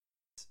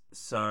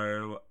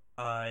So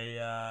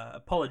I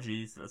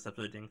apologies that this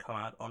episode didn't come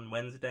out on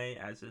Wednesday,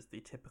 as is the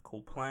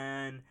typical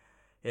plan.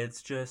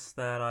 It's just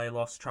that I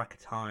lost track of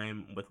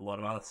time with a lot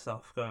of other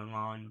stuff going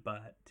on.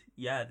 But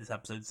yeah, this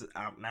episode's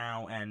out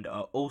now, and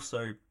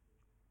so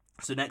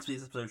next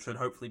week's episode should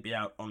hopefully be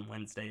out on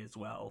Wednesday as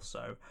well.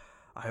 So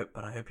I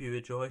hope you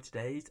enjoy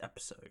today's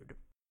episode.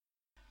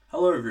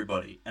 Hello,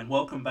 everybody, and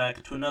welcome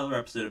back to another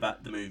episode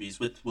about the movies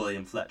with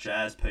William Fletcher.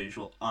 As per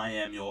usual, I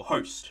am your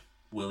host,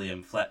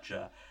 William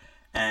Fletcher,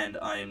 and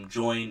I am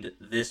joined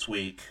this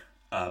week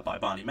by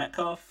Barney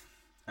Metcalf,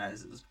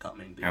 as is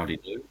becoming Howdy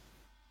do.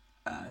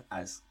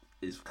 as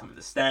is becoming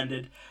the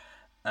standard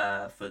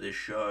for this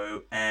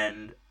show.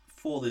 And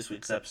for this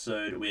week's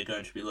episode, we're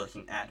going to be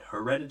looking at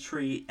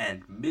Hereditary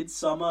and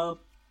Midsummer,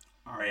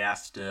 Ari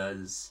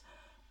Aster's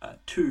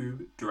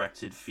two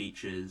directed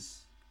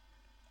features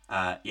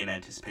in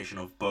anticipation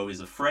of Beau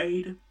Is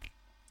Afraid,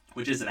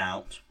 which isn't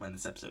out when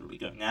this episode will be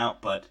going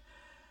out, but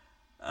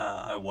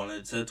I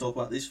wanted to talk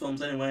about these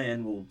films anyway,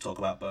 and we'll talk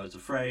about Beau Is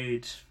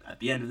Afraid at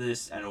the end of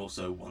this, and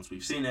also once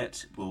we've seen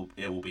it,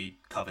 it will be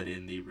covered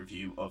in the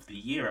review of the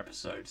year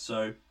episode.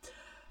 So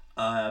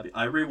I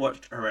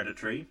rewatched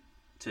Hereditary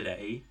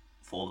today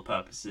for the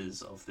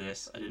purposes of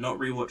this. I did not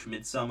rewatch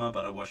Midsummer,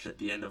 but I watched it at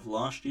the end of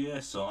last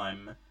year, so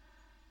I'm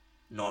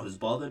not as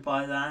bothered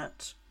by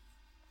that.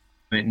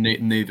 I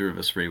mean, neither of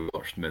us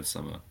rewatched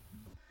Midsummer.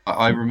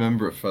 I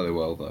remember it fairly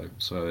well though,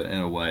 so in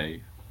a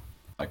way,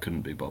 I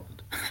couldn't be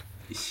bothered.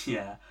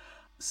 Yeah.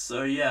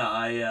 So yeah,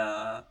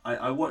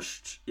 I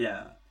watched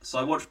So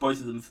I watched both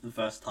of them for the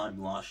first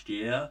time last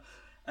year,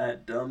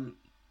 and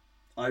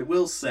I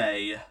will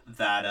say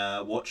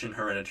that watching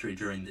Hereditary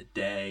during the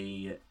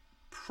day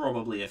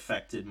probably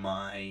affected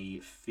my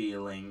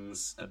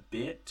feelings a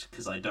bit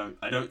because I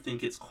don't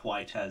think it's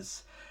quite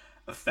as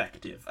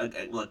effective.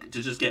 Look,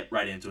 to just get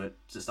right into it,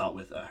 to start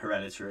with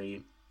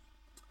Hereditary.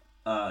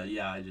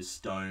 Yeah, I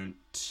just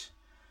don't.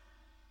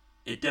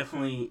 It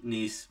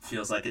definitely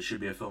feels like it should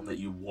be a film that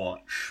you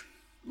watch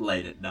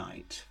late at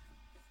night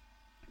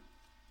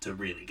to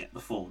really get the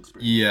full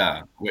experience.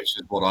 Yeah, which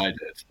is what I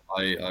did.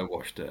 I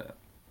watched it.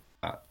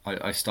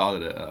 I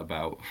started it at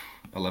about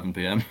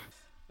 11 p.m.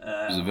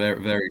 It was a Uh,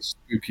 very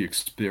spooky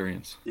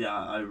experience. yeah,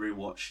 I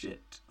rewatched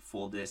it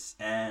for this,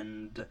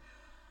 and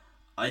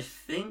I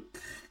think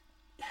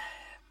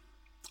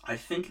I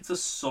think it's a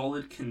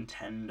solid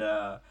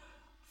contender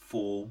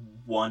for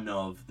one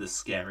of the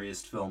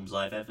scariest films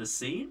I've ever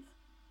seen.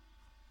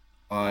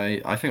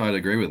 I think I'd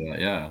agree with that.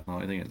 Yeah,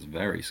 I think it's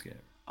very scary.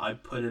 I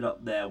put it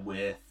up there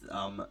with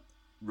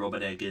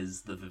Robert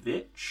Eggers' The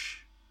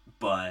Vivitch,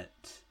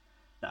 but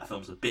that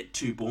film's a bit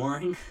too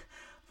boring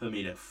for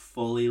me to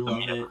fully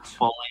love it.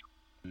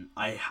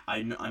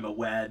 I'm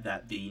aware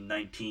that the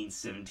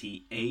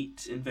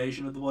 1978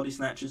 Invasion of the Body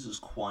Snatchers is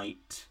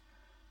quite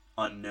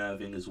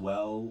unnerving as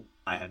well.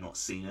 I have not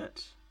seen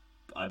it.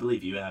 I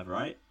believe you have,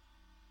 right?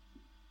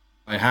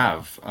 I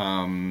have.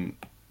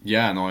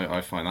 Yeah, no,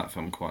 I find that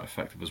film quite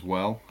effective as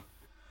well.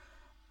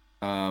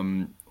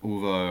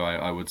 Although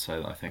I would say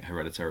that I think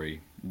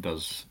Hereditary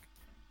does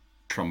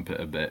trump it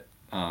a bit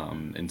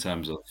Mm, in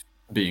terms of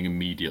being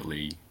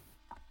immediately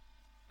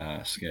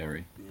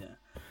scary. yeah.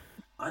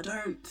 I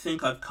don't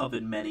think I've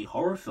covered many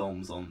horror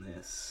films on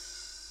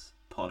this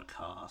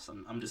podcast.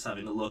 I'm just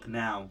having a look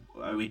now.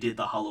 We did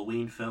the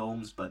Halloween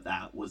films, but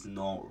that was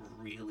not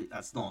really.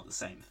 That's not the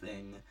same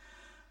thing.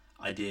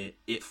 I did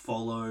It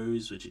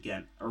Follows, which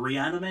again, a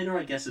Reanimator,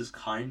 I guess, is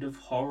kind of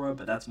horror,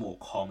 but that's more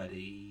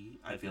comedy.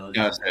 I feel like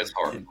Yeah, it's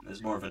horror.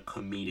 there's more of a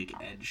comedic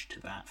edge to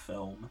that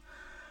film.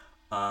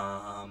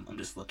 I'm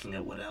just looking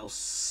at what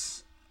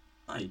else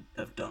I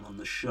have done on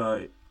the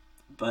show,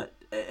 but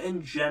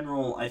in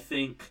general, I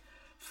think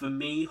for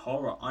me,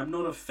 horror, I'm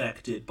not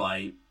affected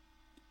by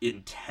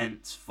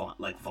intense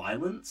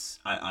violence.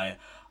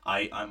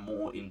 I'm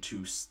more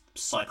into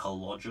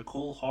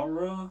psychological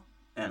horror,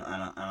 and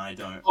I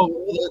don't. Oh,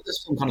 well,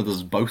 this film kind of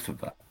does both of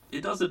that.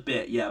 It does a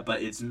bit, yeah,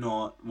 but it's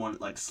not one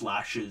like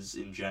slashes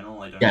in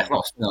general. I Yeah, don't. it's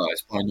not, no,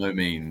 it's by no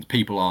means.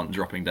 People aren't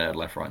dropping dead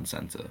left, right, and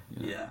center.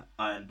 Yeah,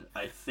 and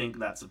I think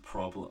that's a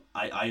problem.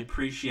 I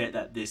appreciate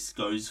that this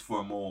goes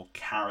for a more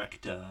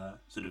character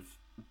sort of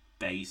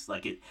base.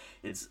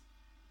 It's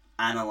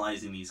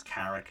analyzing these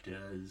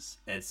characters.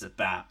 It's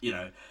about,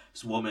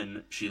 this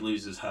woman, she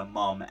loses her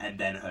mom and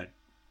then her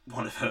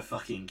one of her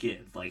fucking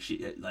kids.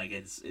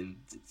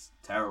 It's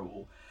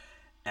terrible,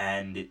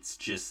 and it's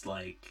just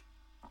like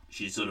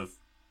she's sort of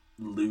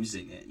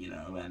losing it,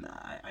 and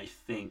I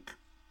think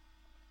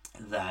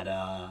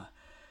that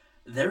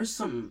there is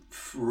some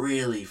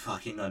really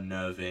fucking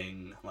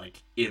unnerving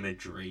like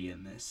imagery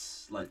in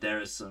this. Like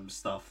there is some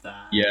stuff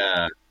that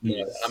Yeah, no,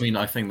 I is mean,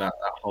 I think that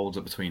holds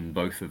up between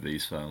both of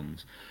these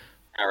films.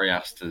 Ari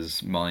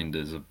Aster's mind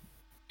is a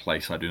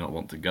place I do not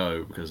want to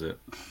go because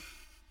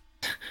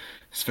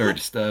it's very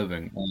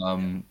disturbing. yeah.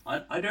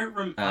 I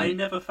don't I And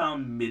never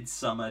found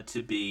Midsummer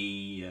to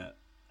be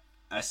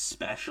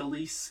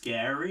especially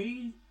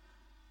scary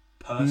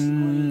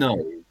personally.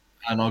 no,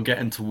 and I'll get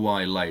into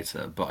why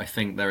later, but I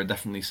think there are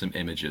definitely some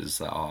images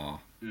that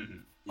are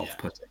Hmm. Yeah.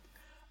 off-putting.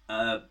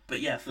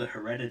 But yeah, for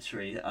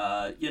Hereditary,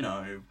 I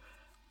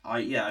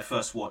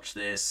first watched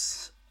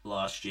this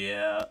last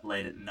year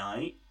late at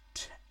night,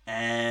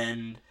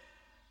 and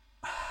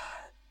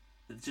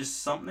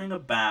just something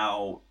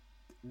about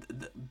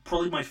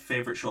probably my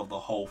favorite shot of the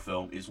whole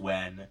film is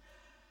when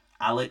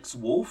Alex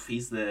Wolf,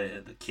 he's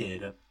the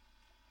kid,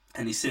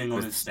 and he's sitting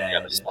on his With yeah,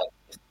 bed,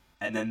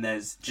 and then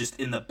there's just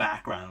in the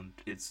background,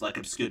 it's like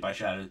obscured by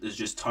shadows. There's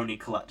just Tony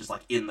Collette just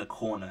like in the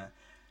corner,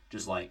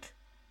 just like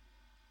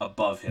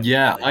above him,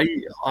 yeah, like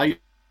I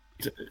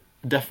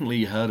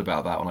definitely heard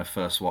about that when I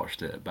first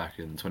watched it back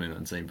in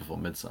 2019 before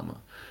Midsummer.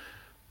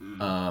 mm,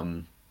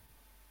 Um,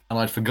 and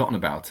I'd forgotten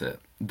about it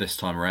this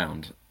time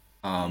around.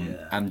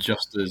 yeah, And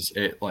just as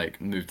it like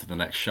moved to the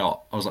next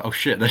shot, I was like, "Oh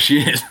shit, there she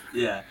is!"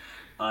 yeah.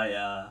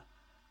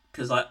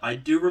 Because I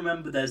do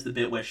remember there's the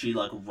bit where she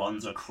like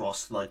runs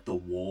across like the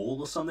wall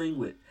or something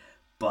with,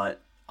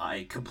 but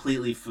I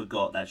completely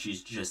forgot that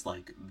she's just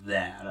like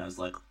there, and I was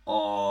like,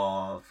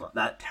 oh,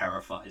 that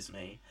terrifies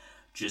me.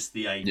 Just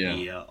the Yeah,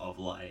 idea of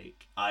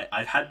like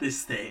I've had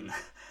this thing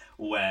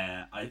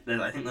where I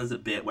think there's a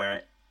bit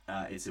where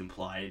it's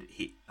implied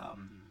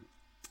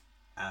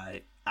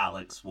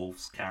Alex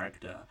Wolf's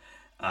character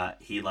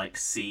he like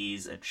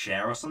sees a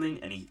chair or something,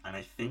 and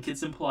I think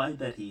it's implied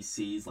that he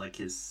sees like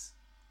his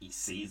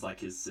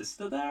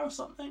sister there or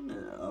something.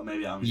 Or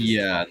maybe I'm just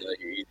yeah. No,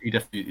 he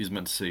definitely is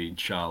meant to see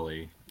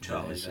Charlie,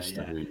 Charlie his there, sister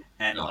yeah. who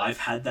And died. I've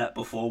had that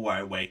before where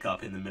I wake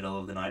up in the middle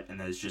of the night and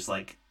there's just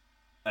like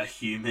a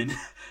human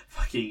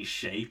fucking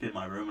shape in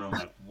my room, and I'm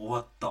like,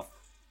 what the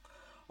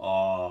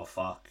oh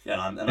fuck,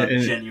 and I'm In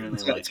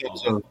genuinely like,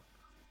 terms oh of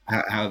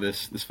how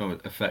this film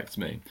affects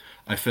me,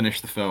 I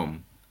finished the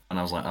film and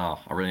I was like, "Oh,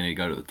 I really need to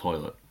go to the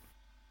toilet."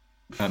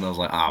 And I was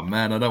like, "Ah,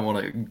 man, I don't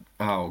want to.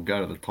 Oh,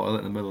 go to the toilet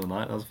in the middle of the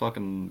night. That's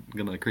fucking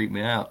gonna creep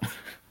me out."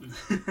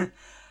 fuck.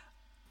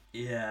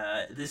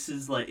 Yeah, this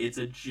is like it's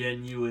a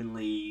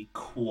genuinely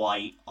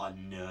quite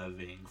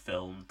unnerving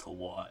film to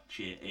watch.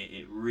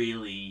 It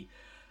really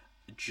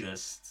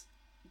just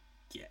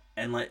yeah,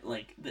 and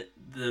like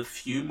the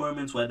few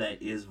moments where there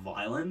is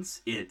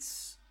violence,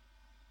 it's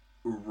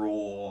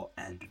raw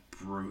and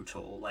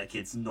brutal. Like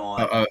it's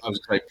not I was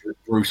like,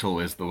 brutal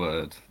is the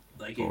word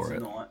like it's for it.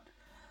 not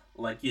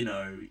like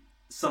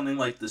something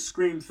like the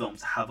Scream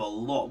films have a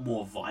lot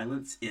more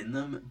violence in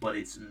them, but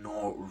it's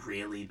not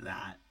really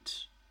that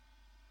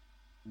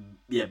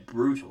yeah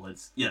brutal.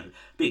 It's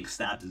being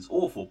stabbed is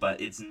awful, but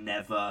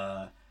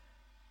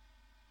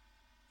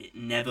it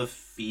never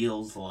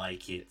feels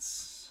like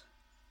it's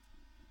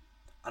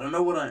I don't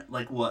know what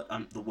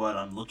the word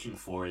I'm looking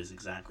for is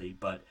exactly,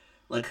 but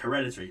like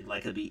Hereditary,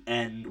 like at the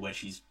end where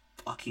she's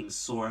fucking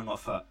sawing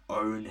off her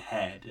own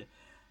head,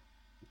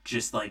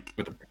 just like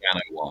With the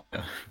piano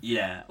wire.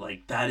 yeah,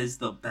 like that is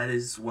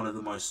one of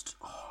the most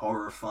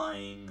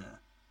horrifying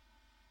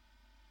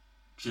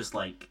just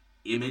like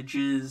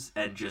images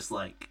and just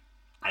like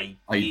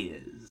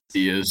ideas.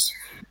 Ideas.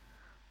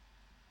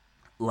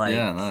 Yeah,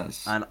 Like,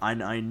 that's and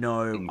I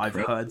know I've heard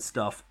incredible.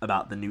 stuff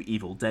about the new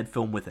Evil Dead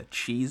film with a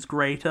cheese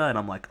grater, and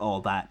I'm like,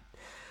 oh,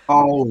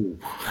 Oh,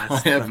 I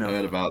that's haven't gonna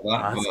heard about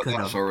that, that's but gonna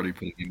that's already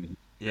putting him in his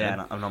yeah, head.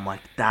 and I'm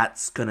like,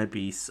 that's gonna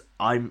be.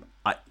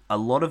 A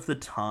lot of the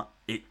time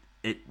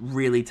it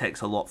really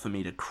takes a lot for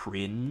me to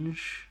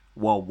cringe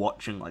while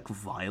watching like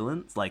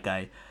violence. Like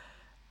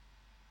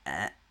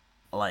eh,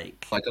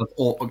 like Like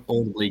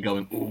audibly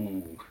going,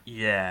 ooh.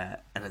 yeah,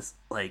 and it's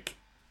like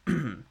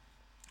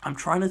I'm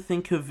trying to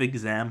think of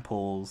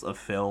examples of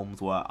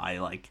films where I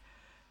like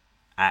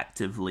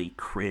actively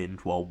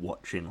cringe while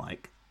watching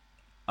like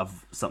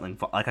of something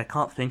like I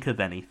can't think of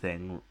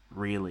anything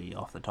really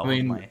off the I top of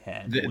mean, my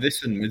head.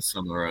 this and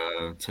Midsummer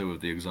are two of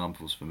the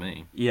examples for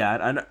me.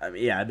 Yeah,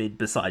 yeah, I mean,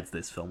 besides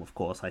this film, of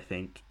course, I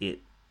think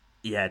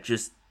yeah,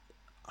 just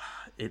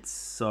it's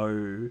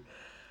so,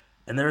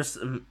 and there's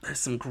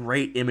some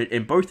great image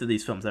in both of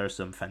these films. There is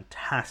some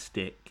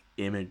fantastic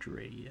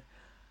imagery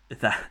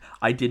that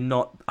I did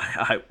not.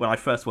 When I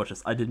first watched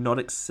this, I did not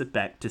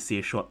expect to see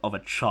a shot of a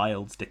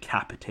child's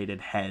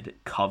decapitated head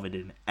covered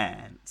in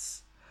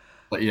ants.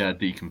 But yeah,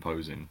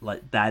 decomposing.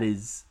 Like that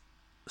is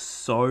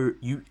so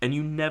you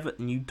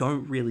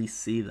don't really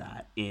see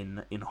that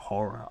in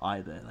horror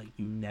either. Like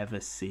you never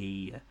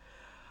see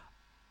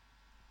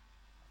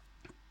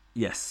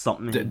yes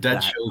something Dead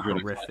that children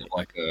are kind of horrific.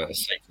 like a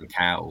sacred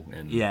cow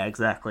in. Yeah,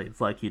 exactly.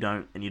 It's like you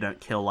don't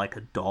kill like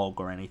a dog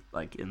or any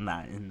like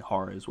in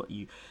horror is what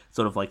you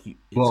sort of like you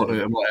it's Well, sort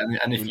of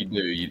and if you in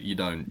do, you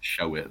don't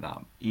show it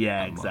yeah,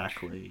 that much.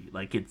 exactly.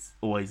 Like it's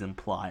always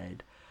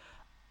implied.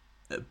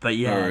 But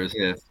yeah, Whereas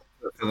if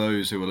for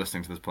those who are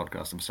listening to this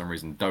podcast and for some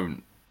reason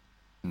don't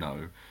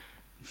know,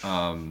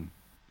 um,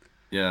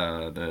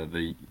 yeah,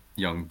 the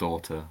young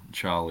daughter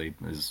Charlie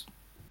is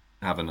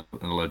having an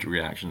allergic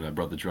reaction. And her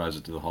brother drives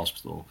her to the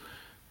hospital.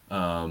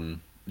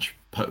 She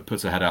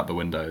puts her head out the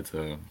window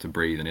to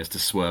breathe, and he has to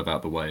swerve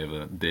out the way of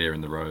a deer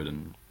in the road,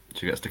 and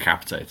she gets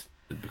decapitated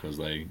because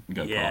they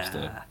go past yeah.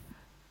 an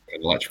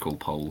electrical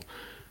pole.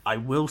 I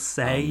will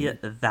say Um,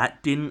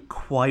 that didn't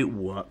quite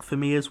work for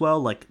me as well.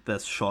 Like the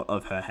shot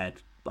of her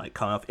head like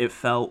kind of it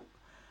felt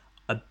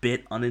a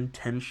bit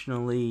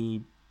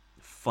unintentionally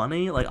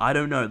funny. Like, I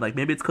don't know. Like,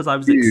 maybe it's because I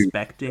was You.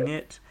 expecting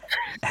it,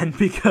 and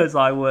because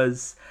I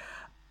was.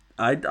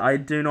 I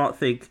do not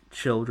think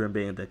children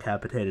being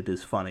decapitated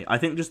is funny. I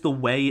think just the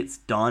way it's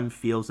done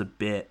feels a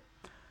bit.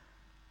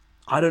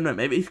 I don't know.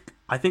 Maybe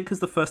I think because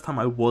the first time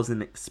I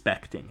wasn't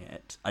expecting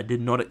it. I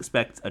did not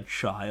expect a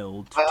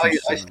child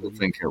too I still soon.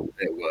 think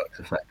it works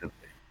effectively.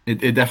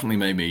 It definitely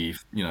made me,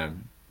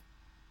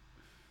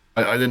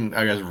 I didn't,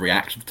 I guess,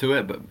 react to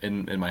it, but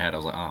in my head, I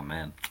was like, oh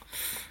man,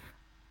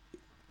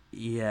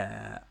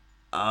 Yeah.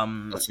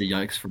 that's a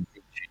yikes from.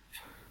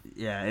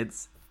 Yeah.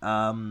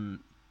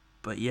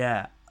 But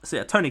yeah. So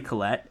yeah, Tony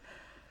Collette,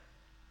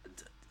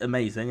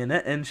 amazing in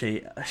it, and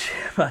she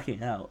fucking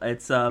hell.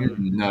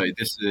 No,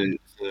 this is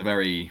a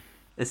very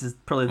This is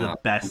probably the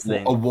best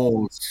thing.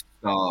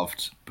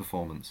 award-starved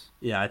performance.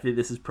 Yeah, I think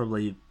this is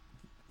probably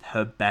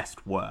her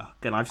best work,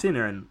 and I've seen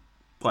her in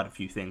quite a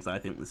few things. I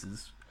think this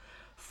is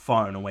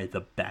far and away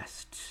the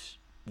best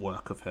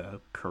work of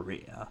her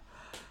career.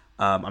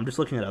 I'm just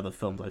looking at other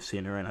films I've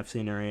seen her in. I've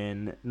seen her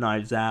in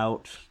Knives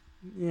Out.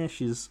 Yeah,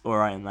 she's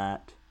alright in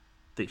that.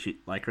 I think she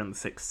like her in The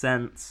Sixth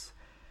Sense.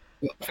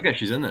 I forget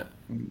she's in it.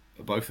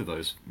 Both of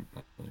those.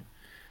 Actually.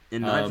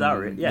 In Knives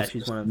Out, yeah, This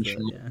she's one of the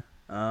essentially yeah.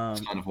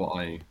 is kind of what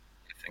I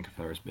think of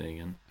her as being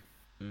in.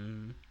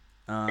 Mm,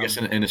 I guess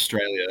um, in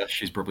Australia,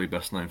 she's probably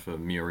best known for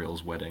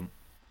Muriel's Wedding.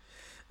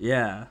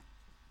 yeah,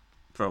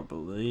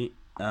 probably.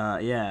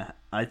 Yeah,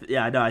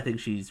 I know. I think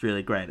she's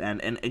really great,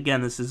 and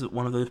again, this is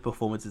one of those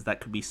performances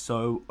that could be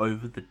so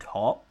over the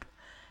top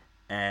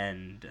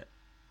and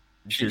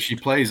She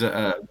just plays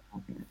at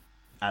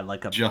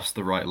like a just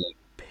the right level.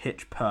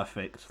 pitch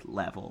perfect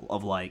level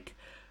of like,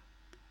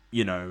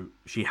 you know,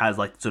 she has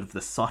like sort of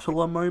the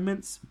subtler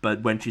moments,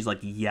 but when she's like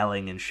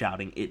yelling and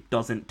shouting, it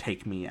doesn't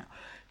take me out.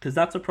 Because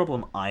that's a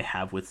problem I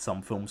have with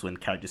some films when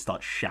characters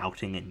start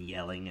shouting and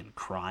yelling and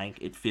crying.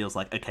 It feels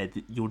like, okay,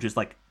 you're just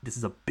like, this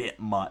is a bit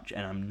much,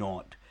 and I'm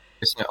not.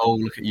 It's like, oh,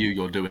 look at you,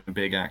 you're doing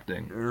big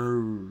acting.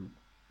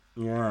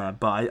 Yeah,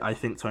 but I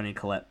think Toni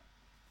Collette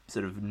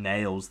sort of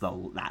nails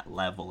that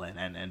level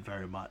and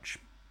very much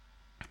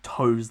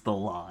toes the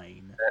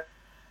line.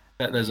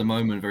 There's a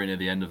moment very near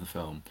the end of the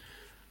film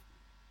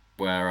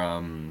where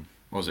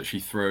what was it? She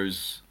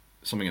throws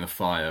something in a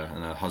fire,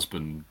 and her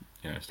husband,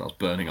 starts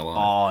burning alive.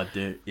 Oh,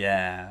 dude,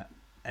 yeah.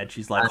 And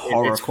she's like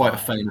And it's quite a horrified.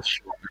 famous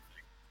shot.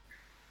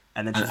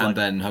 And then And, she's and like,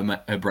 then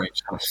her brain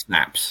just kind of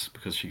snaps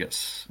because she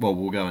gets. Well,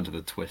 we'll go into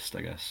the twist,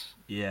 I guess,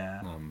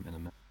 yeah. in a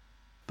minute.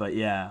 But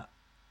yeah,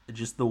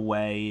 just the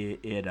way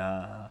it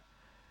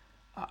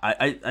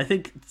I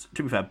think,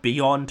 to be fair,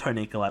 beyond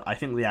Toni Collette, I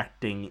think the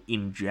acting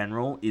in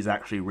general is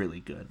actually really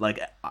good. Like,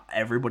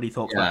 everybody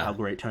talks about how Yeah,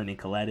 great Toni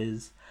Collette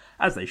is,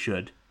 as they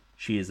should.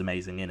 She is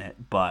amazing in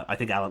it, but I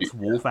think Alex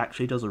Wolff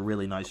actually does a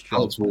really nice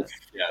job. Alex Wolff.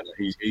 Yeah,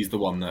 he's the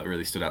one that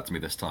really stood out to me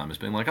this time. It's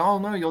been like, oh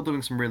no, you're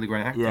doing some really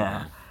great acting Yeah,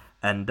 here.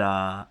 and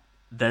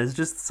there's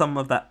just some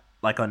of that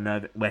like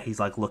unnerving where he's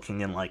like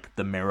looking in like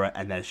the mirror,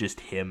 and there's just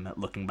him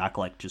looking back,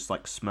 like just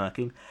like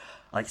smirking.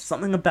 Like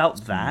something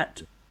about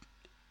that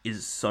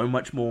is so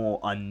much more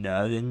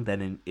unnerving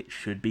than it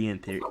should be in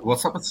theory.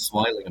 What's up with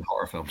smiling in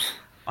horror films?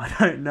 I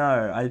don't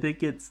know. I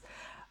think it's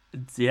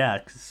yeah,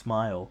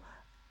 smile.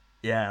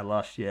 Yeah,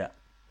 last year.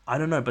 I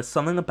don't know, but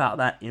something about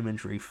that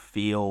imagery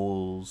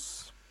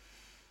feels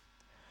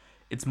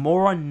it's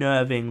more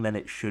unnerving than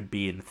it should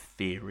be in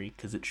theory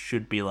because it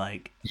should be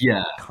like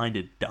Yeah, kind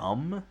of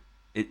dumb.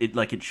 It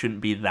like it shouldn't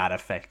be that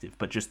effective,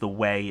 but just the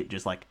way it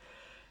just like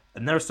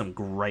and there are some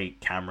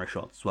great camera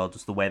shots as well,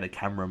 just the way the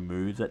camera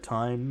moves at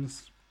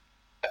times.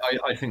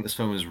 I think this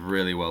film is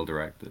really well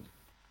directed.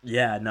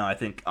 Yeah, no, I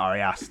think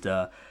Ari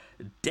Aster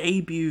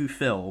debut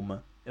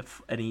film,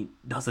 and he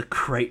does a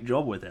great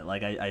job with it.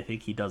 Like I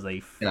think he does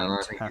a Yeah, and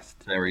I think he's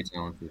fantastic very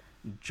talented.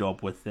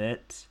 job with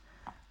it,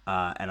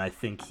 and I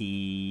think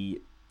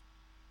he,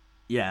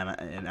 yeah,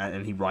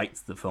 and he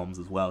writes the films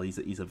as well. He's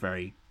a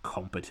very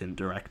competent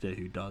director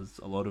who does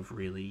a lot of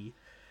really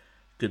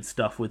good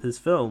stuff with his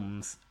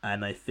films,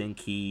 and I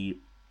think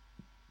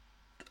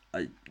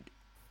I,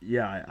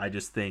 yeah, I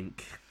just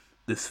think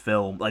this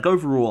film, like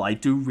overall, I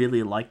do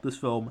really like this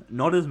film.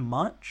 Not as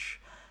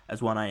much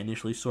as when I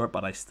initially saw it,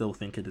 but I still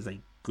think it is a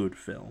good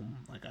film.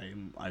 Like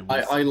I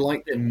would. I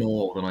liked it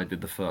more than I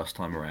did the first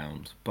time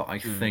around, but I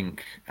Mm,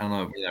 think, and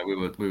we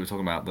were talking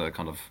about the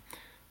kind of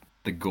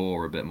the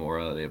gore a bit more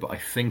earlier, but I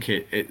think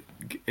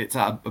it's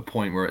at a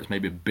point where it's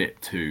maybe a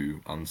bit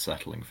too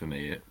unsettling for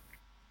me. It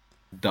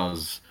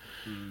does,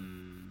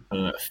 mm, I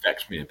don't know,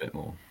 affect me a bit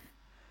more.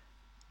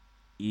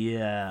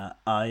 yeah,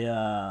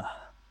 I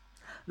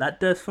that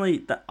definitely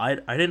that I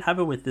didn't have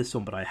it with this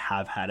one, but I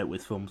have had it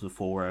with films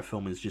before where a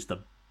film is just a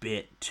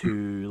bit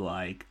too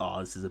like, oh,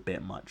 this is a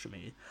bit much for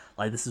me.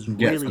 Like this is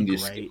Gets really under your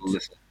skin a great,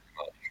 little.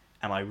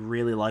 and I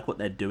really like what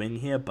they're doing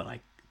here, but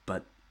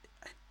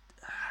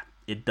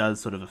it does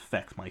sort of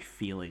affect my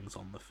feelings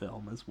on the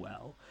film as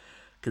well,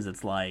 because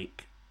it's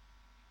like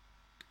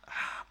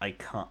I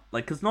can't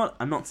like because not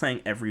I'm not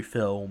saying every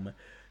film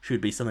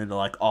should be something that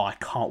like, oh, I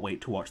can't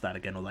wait to watch that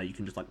again, or that you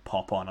can just like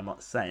pop on. I'm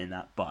not saying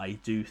that, but I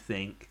do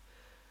think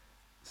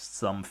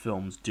some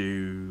films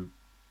do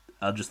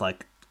are just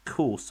like,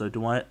 cool. So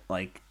do I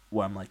like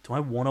where I'm like, do I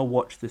want to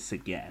watch this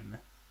again?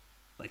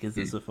 Like, is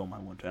this a film I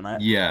want to? And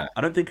Yeah,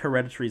 I don't think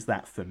Hereditary is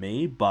that for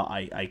me, but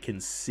I can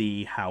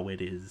see how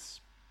it is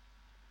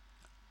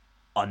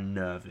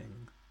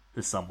unnerving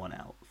for someone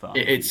else, for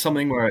other it's people.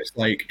 something where it's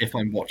like if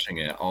I'm watching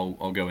it,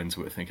 I'll go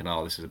into it thinking,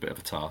 oh, this is a bit of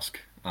a task.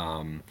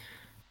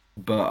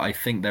 But I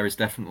think there is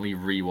definitely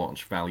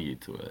rewatch value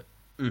to it,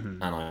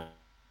 Hmm. and I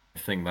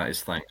think that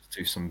is thanks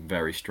to some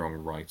very strong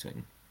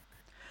writing.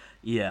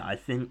 Yeah, I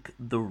think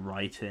the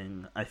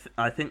writing.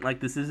 I think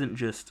like this isn't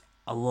just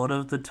a lot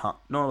of the time,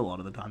 not a lot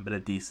of the time, but a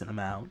decent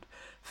amount.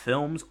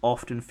 Films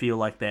often feel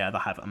like they either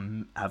have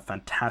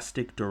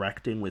fantastic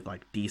directing with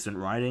like decent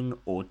writing,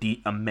 or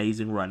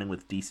amazing writing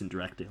with decent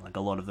directing. Like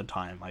a lot of the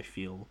time, I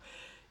feel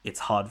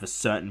it's hard for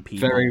certain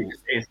Very, people.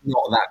 it's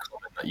not that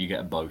common that you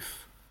get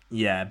both.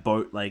 Yeah,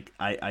 both like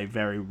I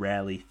very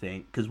rarely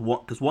think because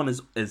one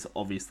is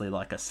obviously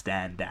like a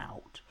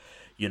standout,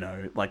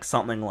 like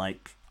something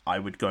like I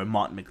would go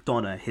Martin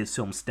McDonagh. His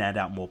films stand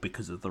out more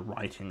because of the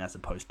writing as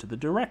opposed to the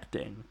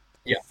directing,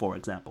 Yeah, for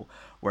example.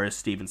 Whereas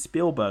Steven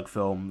Spielberg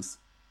films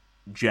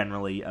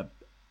generally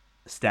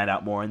stand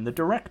out more in the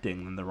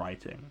directing than the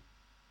writing,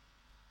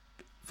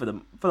 for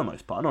the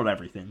most part. Not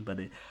everything, but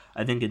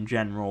I think in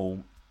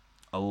general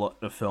a lot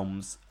of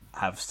films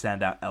have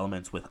standout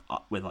elements with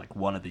like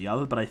one or the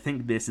other, but I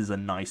think this is a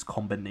nice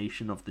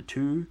combination of the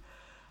two.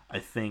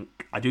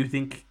 I do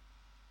think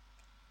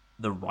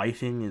the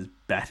writing is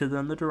better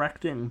than the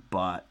directing,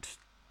 but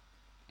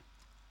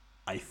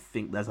I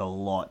think there's a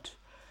lot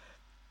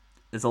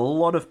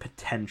of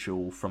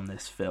potential from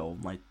this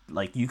film.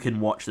 Like you can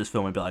watch this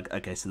film and be like,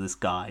 okay, so this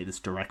guy, this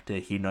director,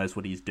 he knows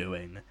what he's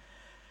doing,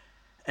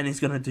 and he's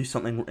gonna do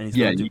something, and he's yeah,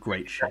 gonna do you can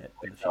great shit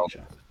in definitely the tell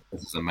future.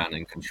 this is a man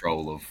in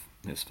control of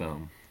his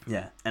film.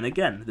 Yeah, and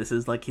again, this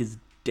is like his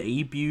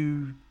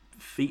debut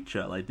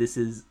feature. Like this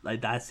is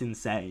like that's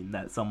insane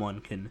that someone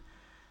can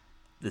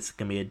this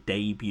can be a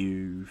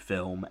debut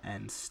film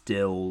and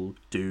still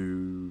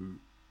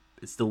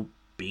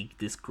be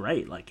this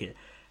great. Like it,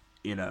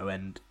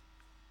 and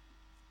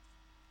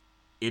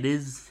it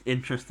is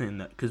interesting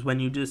that because when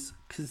you just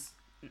because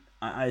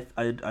I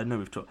know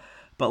we've talked,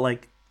 but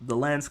like the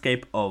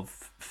landscape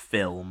of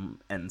film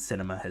and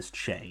cinema has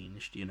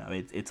changed.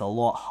 It's a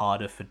lot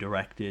harder for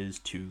directors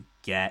to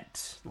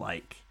get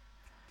like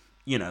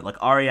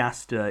Ari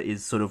Aster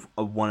is sort of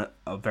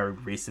a very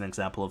recent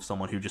example of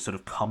someone who just sort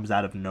of comes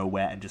out of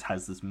nowhere and just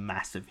has this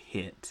massive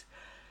hit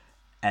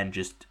and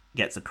just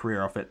gets a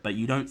career off it. But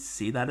you don't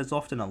see that as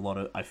often.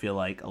 I feel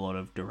like a lot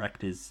of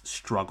directors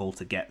struggle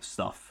to get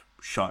stuff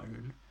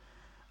shown,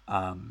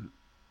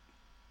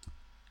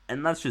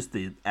 and that's just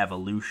the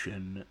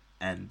evolution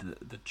and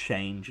the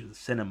change of the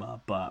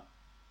cinema. But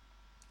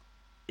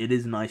it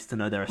is nice to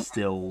know there are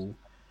still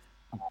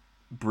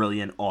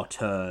brilliant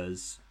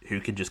auteurs who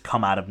can just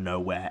come out of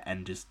nowhere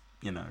and just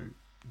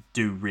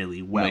do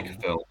really Make a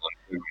well. film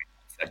and move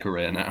their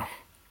career now.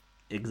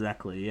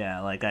 Exactly, yeah.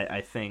 Like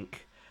I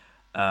think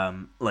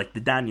like the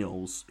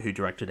Daniels who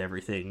directed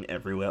Everything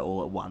Everywhere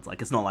All at Once,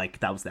 like it's not like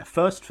that was their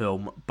first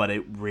film, but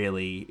it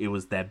was it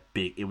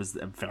was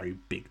a very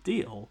big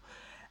deal,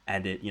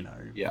 and it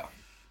Yeah,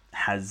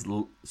 has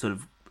sort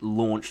of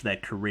launched their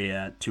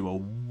career to a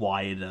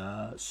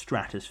wider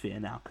stratosphere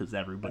now because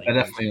everybody they're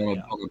knows who definitely they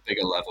are. on a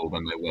bigger level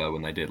than they were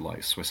when they did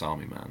like Swiss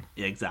Army Man.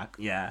 Yeah,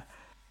 exactly, yeah.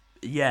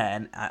 Yeah,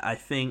 and I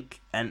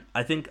think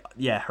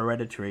yeah,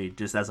 Hereditary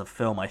just as a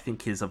film, I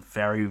think is a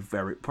very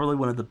very probably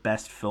one of the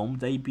best film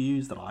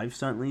debuts that I've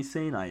certainly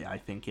seen. I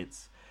think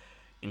it's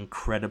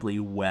incredibly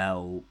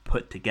well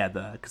put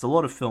together because a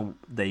lot of film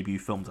debut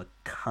films are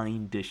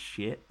kind of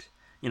shit.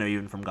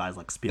 Even from guys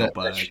like Spielberg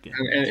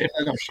And and if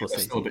they're not shit, they're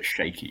still a Scorsese. bit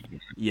shaky.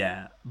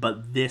 Yeah,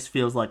 but this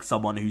feels like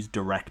someone who's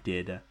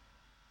directed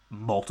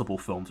multiple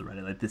films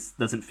already. Like this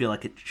doesn't feel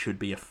like it should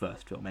be a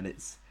first film, and it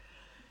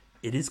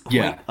is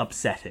Yeah, quite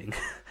upsetting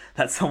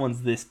that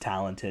someone's this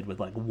talented with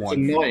like it's one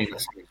annoying that feature.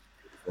 something's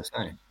the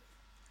same.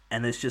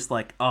 And it's just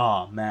like,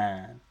 oh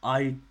man,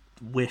 I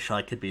wish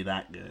I could be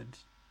that good.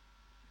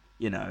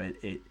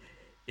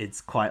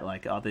 It's quite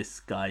like, oh, this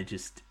guy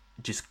just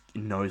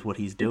knows what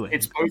he's It's doing.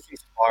 both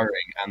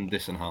inspiring and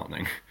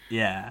disheartening.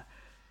 Yeah,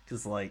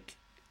 because like,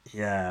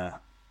 yeah,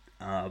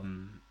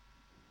 um,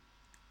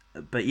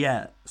 but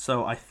yeah.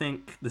 So I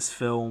think this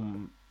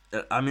film.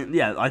 I mean,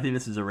 yeah, I think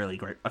this is a really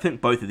great. I think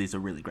both of these are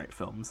really great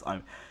films.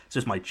 It's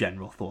just my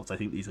general thoughts. I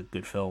think these are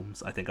good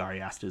films. I think Ari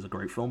Aster is a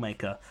great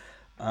filmmaker.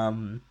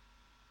 Um,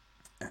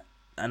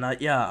 and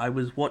yeah, I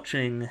was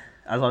watching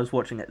as I was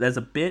watching it. There's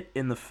a bit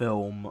in the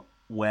film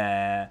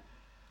where,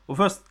 well,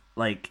 first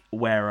like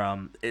where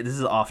this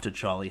is after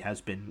Charlie has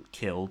been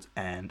killed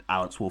and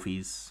Alex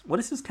Wolfie's what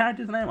is his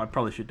character's name? I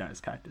probably should know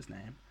his character's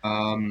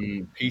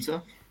name.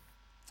 Peter?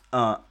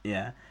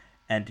 Yeah,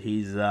 and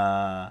he's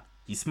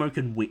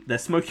smoking weed. They're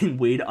smoking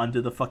weed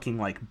under the fucking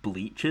like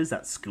bleachers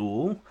at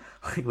school,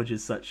 like which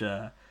is such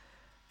a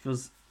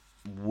feels.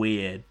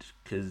 weird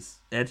because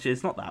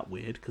it's not that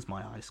weird because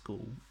my high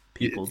school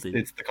people It's did.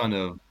 it's the kind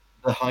of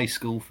the high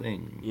school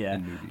thing Yeah,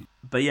 in movies.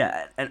 but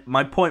yeah, and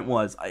my point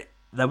was, I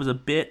there was a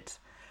bit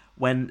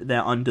when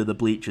they're under the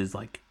bleachers,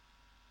 like,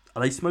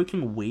 are they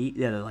smoking weed?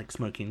 Yeah, they're like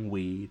smoking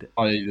weed.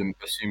 I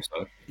assume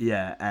so.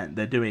 Yeah, and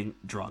they're doing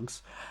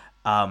drugs.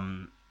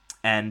 Um,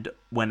 and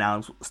when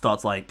Alan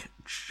starts like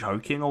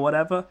choking or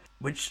whatever,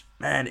 which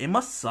man, it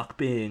must suck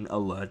being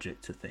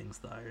allergic to things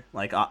though.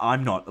 Like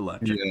I'm not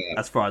allergic Yeah,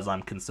 as far as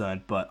I'm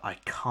concerned, but I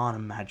can't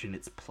imagine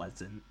it's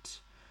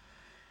pleasant.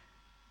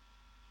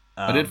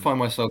 I did Um, find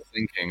myself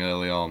thinking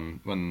early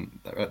on when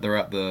they're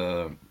at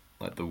the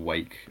like the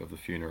wake of the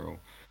funeral.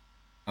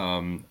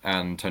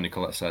 And Tony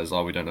Collette says,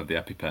 "Oh, we don't have the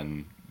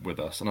EpiPen with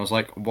us." And I was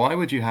like, "Why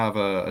would you have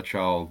a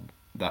child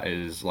that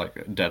is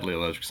like deadly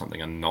allergic to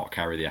something and not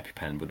carry the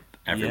EpiPen with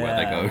everywhere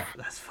they go?" yeah,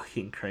 that's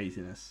fucking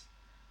craziness.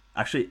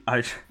 Actually,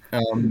 I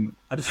Um,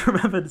 I just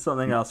remembered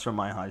something else from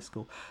my high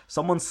school.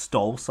 Someone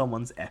stole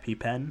someone's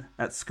EpiPen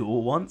at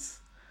school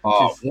once,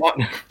 which oh, is what?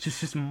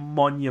 just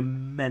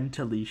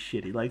monumentally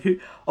shitty. Like, who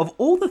of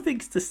all the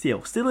things to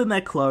steal in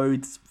their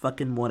clothes,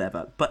 fucking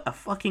whatever, but a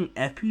fucking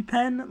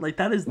EpiPen, like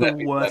that is An the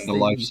EpiPen, worst the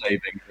thing you.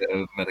 life-saving bit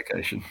of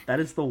medication. That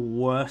is the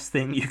worst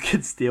thing you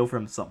could steal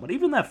from someone.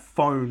 Even their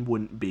phone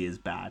wouldn't be as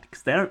bad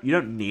because they don't. You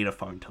don't need a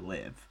phone to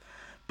live,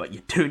 but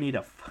you do need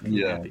a fucking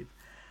Yeah. EpiPen.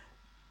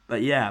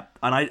 But yeah,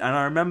 and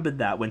I remembered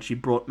that when she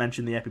brought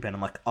mentioned the EpiPen,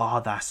 I'm like,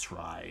 oh, that's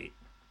right.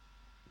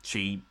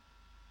 She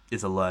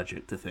is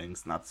allergic to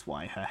things, and that's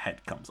why her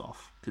head comes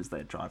off because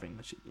they're driving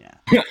the shit. Yeah,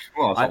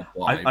 Well, it's I not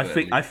I, why, I but it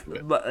think I leads to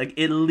it. like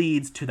it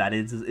leads to that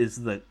is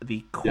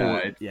the Yeah,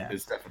 core. Yeah,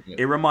 it's definitely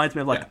it reminds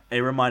me of yeah. like it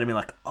reminded me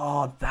like,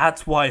 oh,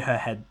 that's why her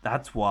head.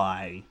 That's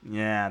why.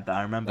 Yeah,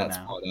 I remember That's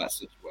now. why that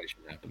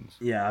situation happens.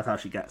 Yeah, that's how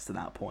she gets to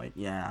that point.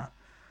 Yeah.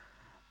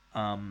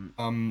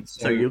 So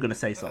So you're gonna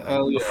say something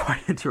earlier, before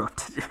I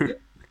interrupted you.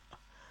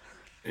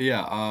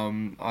 yeah, yeah.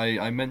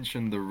 I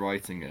mentioned the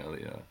writing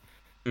earlier,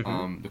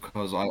 Hmm.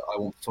 because I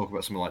want to talk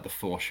about something like the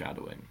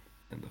foreshadowing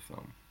in the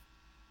film.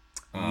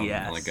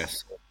 And I Yes.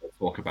 guess we'll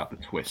talk about the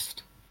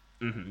twist.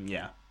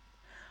 Yeah.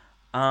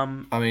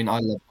 Um. I mean, I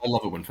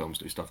love it when films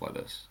do stuff like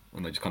this,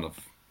 and they just kind of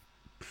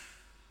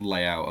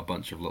lay out a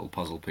bunch of little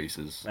puzzle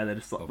pieces Where they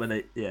just of. where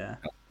they yeah.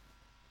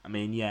 I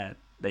mean, yeah,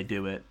 they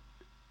do it.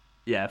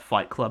 Yeah,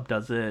 Fight Club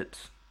does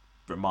it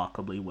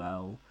remarkably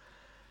well.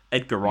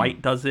 Edgar Wright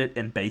Mm. does it,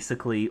 and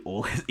basically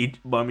all his.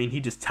 Well, I mean, he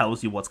just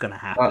tells you what's gonna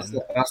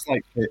happen. That's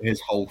like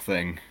his whole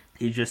thing.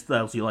 He just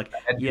tells you like,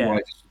 Edgar yeah,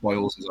 Wright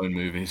spoils his own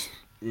movies.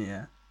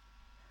 yeah.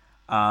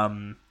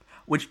 Um,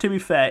 which to be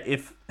fair,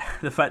 if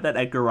the fact that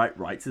Edgar Wright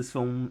writes his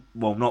film,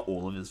 well, not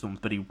all of his films,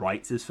 but he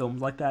writes his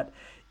films like that,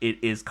 it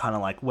is kind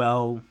of like,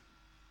 well,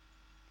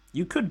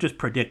 you could just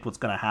predict what's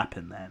gonna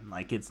happen then.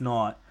 Like, it's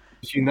not.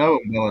 If you know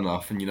him well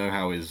enough and you know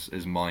how his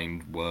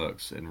mind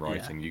works in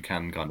Yeah. writing, you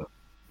can kind of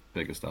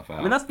figure stuff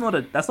I mean, out. that's not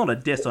a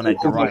diss on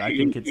Edgar Although Wright. I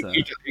think it's a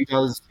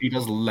he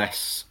does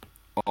less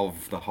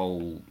of the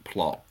whole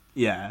plot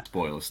yeah.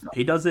 spoiler stuff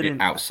He does it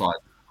in outside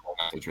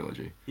the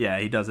trilogy. yeah.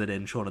 He does it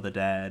in Shaun of the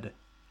Dead.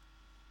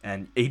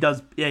 And he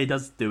does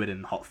do it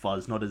in Hot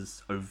Fuzz, not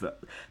as over.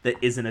 There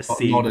isn't a Not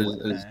scene as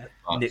where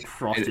Nick much.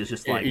 Frost is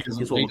just like,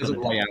 here's what He we're gonna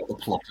doesn't do. lay out the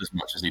plot as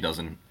much as he does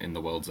in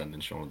The World's End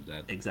and Shaun of the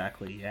Dead.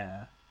 Exactly,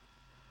 yeah.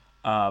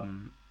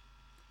 Um,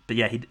 but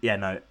yeah,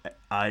 no,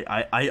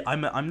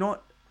 I'm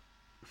not.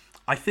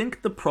 I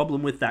think the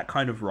problem with that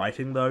kind of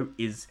writing though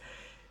is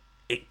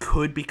it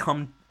could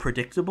become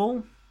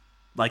predictable.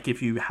 Like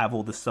if you have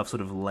all this stuff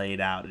sort of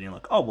laid out and you're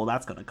like, oh well,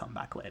 that's gonna come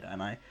back later,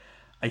 and I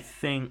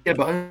Yeah, think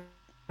but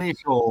only if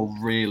you're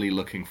really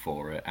looking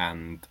for it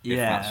and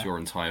if that's yeah, your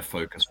entire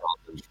focus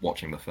rather than just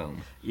watching the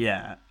film.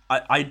 yeah.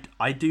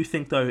 I do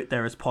think though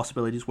there is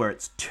possibilities where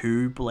it's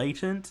too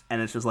blatant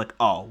and it's just like,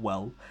 oh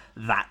well,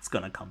 that's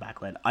gonna come back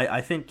later.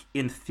 I think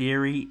in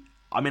theory,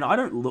 I mean, I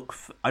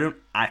don't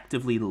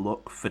actively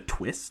look for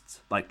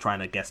twists, like trying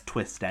to guess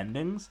twist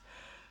endings,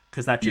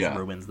 because that just Yeah.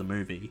 ruins the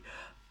movie.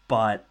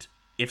 But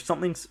if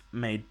something's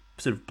made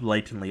sort of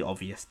blatantly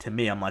obvious to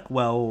me, I'm like,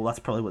 well, that's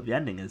probably what the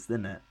ending is,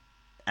 isn't it?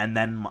 And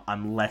then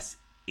I'm less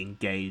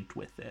engaged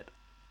with it.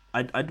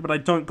 But I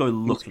don't go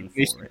looking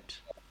for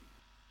it.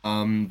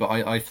 But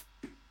I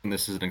think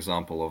this is an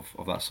example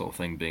of that sort of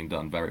thing being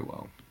done very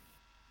well.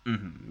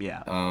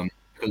 Yeah.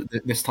 Because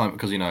this time,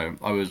 because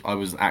I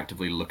was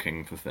actively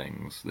looking for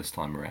things this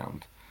time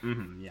around.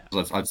 Yeah.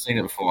 'Cause I'd seen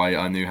it before.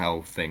 I knew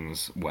how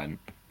things went,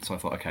 so I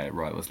thought, okay,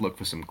 right, let's look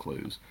for some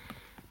clues.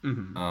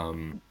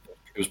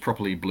 It was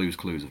properly Blue's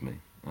Clues of me.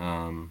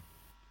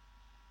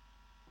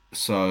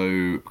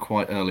 So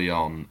quite early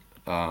on,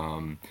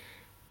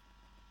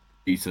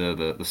 Peter,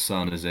 the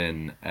son, is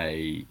in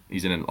a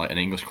he's in like an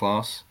English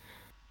class,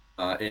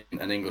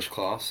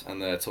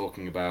 and they're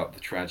talking about the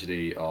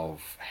tragedy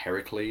of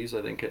Heracles,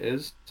 I think it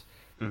is.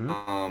 Hmm.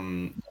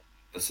 Um,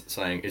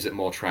 saying, is it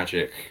more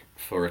tragic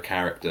for a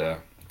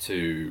character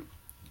to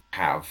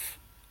have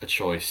a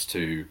choice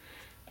to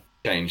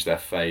change their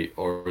fate,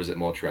 or is it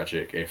more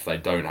tragic if they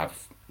don't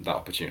have that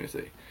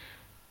opportunity?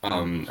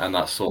 And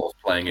that's sort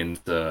of playing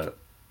into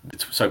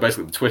so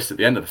basically the twist at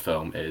the end of the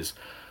film is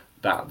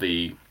that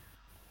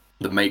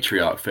the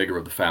matriarch figure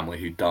of the family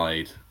who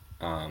died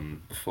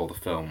before the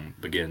film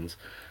begins.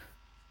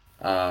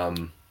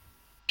 Um,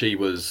 she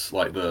was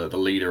like the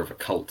leader of a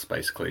cult,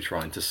 basically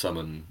trying to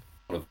summon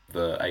one of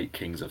the eight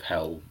kings of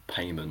hell,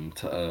 Payman,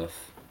 to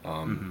Earth.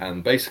 Mm-hmm.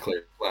 And basically,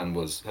 the plan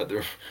was that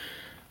the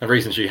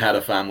reason she had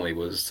a family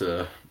was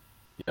to,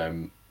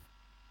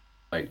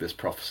 make this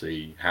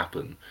prophecy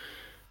happen.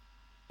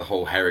 The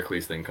whole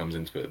Heracles thing comes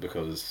into it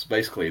because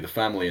basically the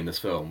family in this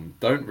film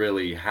don't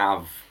really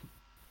have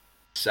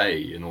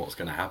say in what's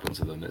going to happen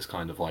to them. It's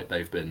kind of like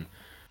they've been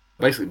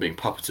basically being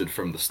puppeted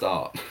from the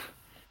start.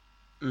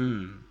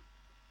 Mm.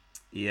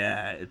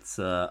 Yeah, it's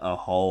a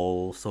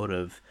whole sort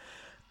of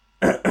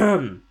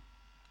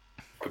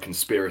A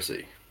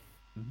conspiracy.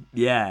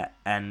 yeah,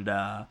 and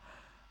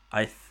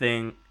I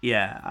think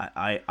yeah,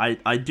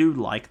 I do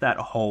like that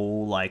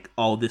whole like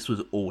oh this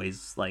was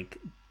always like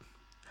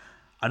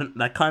I don't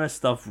that kind of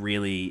stuff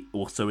really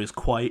also is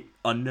quite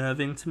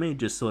unnerving to me.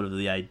 Just sort of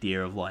the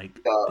idea of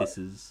like Uh, this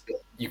is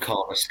you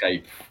can't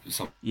escape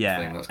something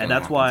yeah, that's and going to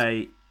that's happen.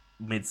 why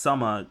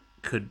Midsummer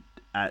could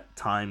at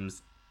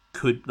times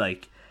could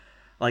like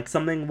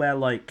something where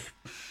like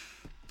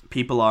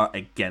people are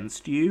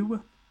against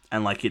you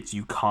and like it's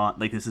you can't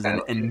like this is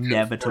And an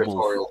inevitable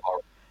conspiratorial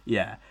horror.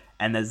 yeah,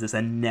 and there's this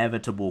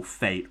inevitable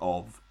fate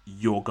of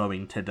you're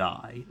going to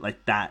die.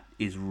 Like that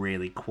is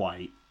really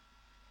quite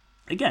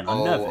again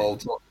I'll unnerving.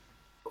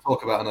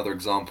 talk about another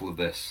example of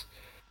this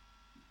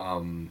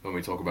when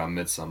we talk about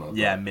Midsummer.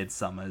 Yeah, But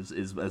Midsummer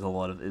is a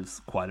lot of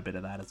is quite a bit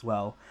of that as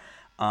well.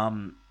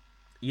 Um,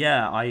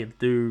 yeah, I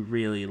do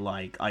really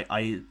like I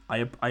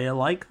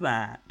like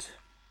that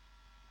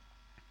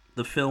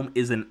the film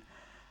isn't.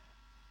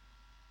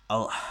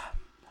 Uh,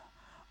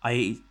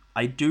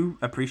 I do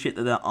appreciate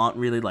that there aren't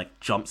really like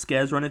jump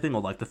scares or anything,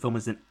 or like the film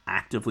isn't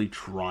actively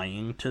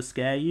trying to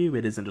scare you.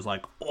 It isn't just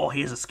like oh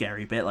here's a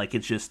scary bit. Like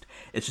it's just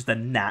a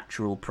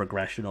natural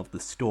progression of the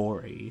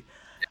story.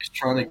 it's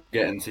trying to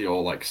get into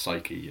your like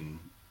psyche and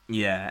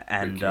Yeah,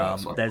 freak and you out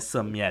there's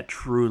some psychologically. yeah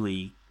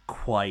truly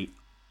quite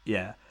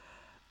yeah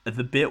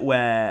the bit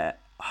where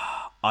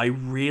I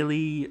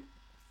really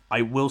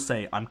I will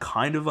say I'm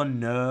kind of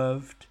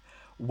unnerved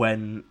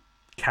when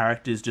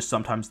characters just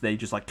sometimes they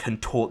just like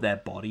contort their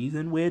bodies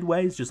in weird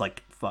ways, just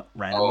like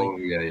randomly. Oh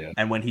yeah, yeah.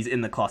 And when he's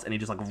in the class and he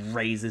just like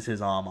raises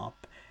his arm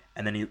up,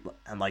 and then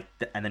and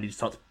then he just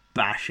starts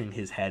bashing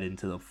his head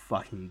into the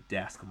fucking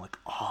desk. I'm like,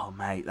 oh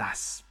mate,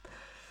 that's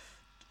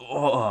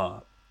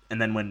oh.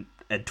 And then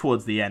and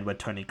towards the end, when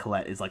Tony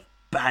Collette is like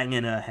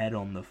banging her head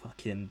on the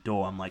fucking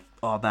door, I'm like,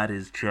 oh, that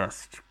is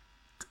just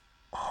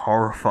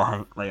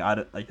horrifying. Like I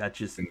don't like that.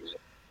 Just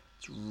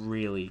it's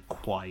really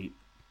quite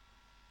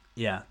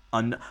yeah.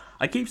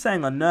 I keep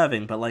saying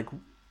unnerving, but like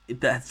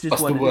that's just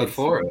That's the what it word is.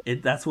 for it.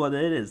 It that's what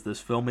it is. This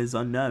film is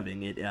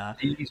unnerving. It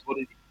is what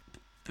it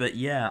But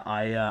yeah,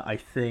 I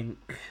think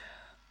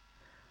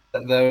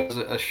is. There was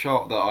a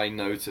shot that I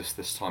noticed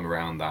this time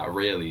around that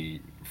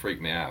really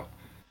freaked me out.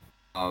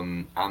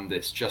 And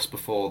it's just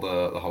before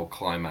the whole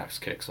climax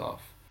kicks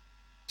off.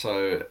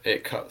 So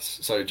it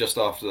cuts. So just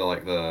after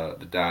like the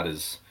dad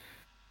is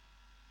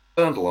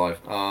burned alive.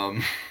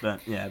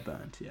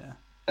 burnt. Yeah.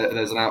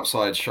 There's an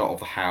outside shot of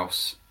the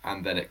house,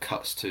 and then it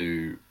cuts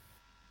to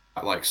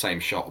like same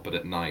shot but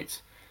at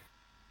night.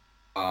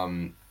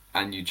 Um,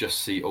 and you just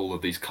see all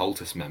of these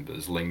cultist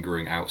members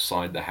lingering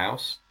outside the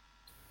house.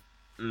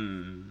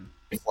 Mm.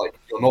 If like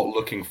you're not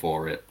looking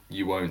for it,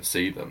 you won't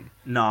see them.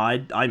 No,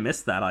 I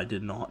missed that. I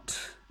did not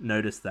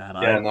notice that.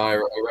 Yeah, and I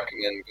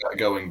recommend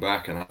going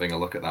back and having a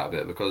look at that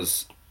bit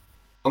because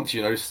once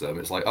you notice them,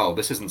 it's like, oh,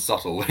 this isn't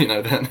subtle,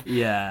 then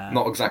Yeah,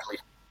 not exactly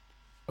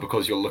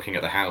because you're looking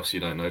at the house, you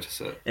don't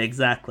notice it.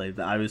 exactly.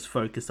 I was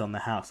focused on the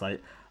house.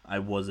 I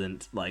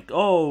wasn't like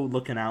oh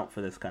looking out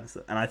for this kind of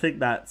stuff. And I think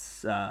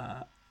that's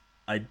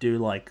I do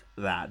like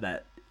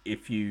that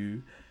if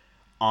you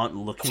aren't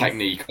looking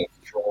Technique of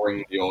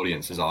drawing the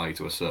audience's eye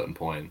to a certain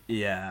point.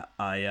 yeah,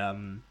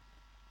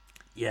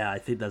 I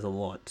think there's a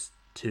lot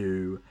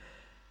to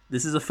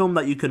this is a film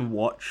that you can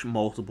watch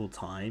multiple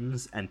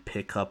times and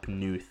pick up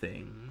new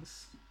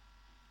things.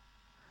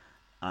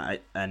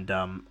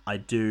 I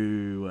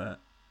do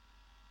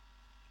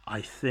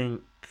I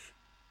think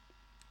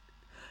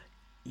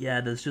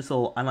yeah, there's just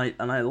a and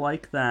I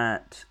like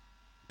that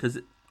because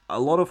a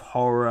lot of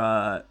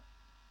horror,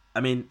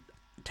 I mean,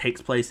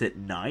 takes place at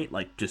night.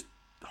 Like just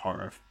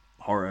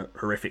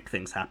horrific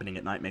things happening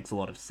at night makes a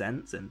lot of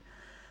sense, and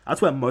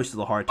that's where most of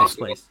the horror takes That's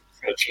place.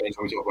 going to change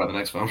when we talk about the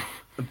next film.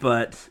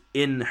 But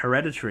in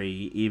Hereditary,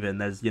 even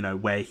there's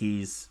where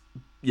he's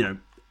you know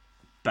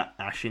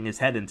bashing his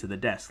head into the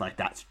desk, like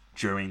that's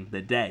during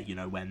the day.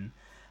 When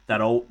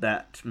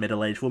that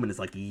middle aged woman is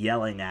like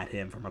yelling at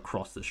him from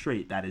across the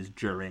street. That is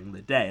during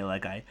the day.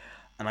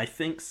 And I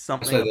think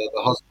So something.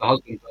 the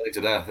husband burning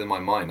to death in my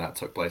mind that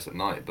took place at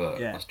night, but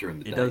Yeah, that's during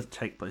the it day. does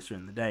take place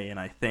during the day, and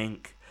I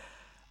think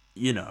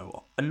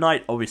a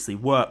night obviously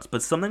works,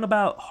 but something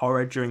about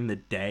horror during the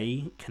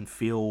day can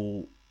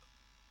feel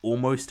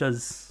almost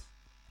as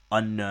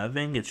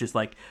unnerving. It's just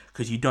like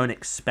because you don't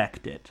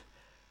expect it,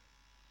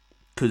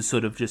 because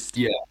sort of just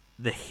Yeah.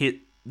 the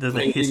hit the In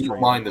your history of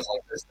mind, it.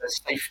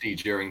 there's safety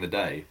during the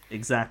day.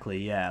 Exactly,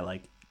 yeah.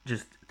 Like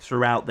just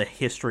throughout the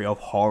history of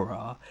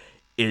horror,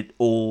 it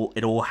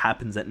all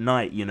happens at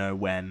night.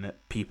 When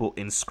people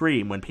in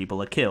Scream, when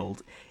people are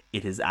killed,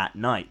 it is at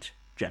night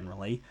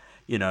generally.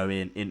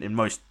 In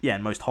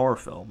most horror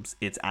films,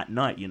 it's at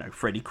night.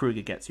 Freddy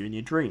Krueger gets you in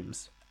your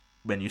dreams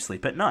when you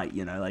sleep at night.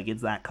 Like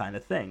it's that kind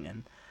of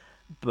thing.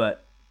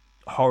 But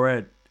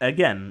horror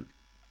again,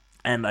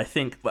 and I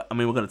think, I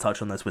mean, we're going to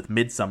touch on this with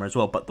Midsummer as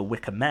well, but The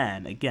Wicker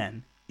Man,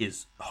 again,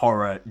 is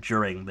horror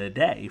during the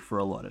day for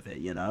a lot of it.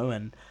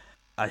 And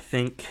I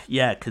think,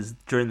 yeah, because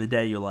during the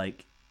day you're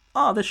like,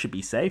 oh, this should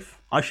be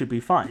safe. I should be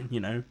fine.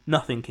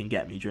 Nothing can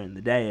get me during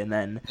the day. And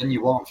then, And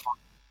you aren't.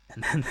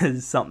 and then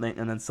there's something,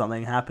 and then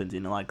something happens,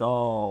 like,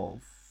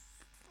 oh,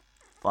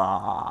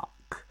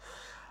 fuck.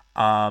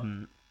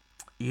 Um,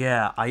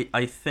 yeah,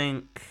 I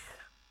think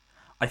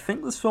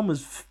this film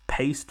is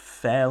paced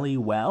fairly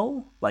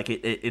well. Like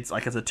it's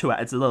like it's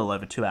a little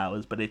over 2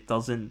 hours, but it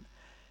doesn't.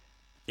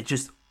 It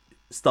just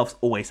stuff's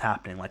always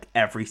happening. Like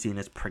every scene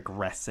is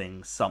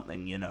progressing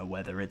something.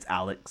 Whether it's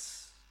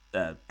Alex,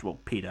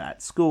 Peter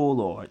at school,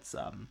 or it's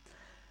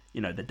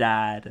the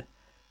dad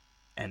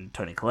and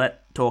Tony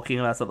Collette talking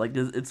about stuff. Like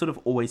it's sort of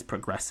always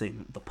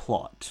progressing the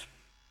plot,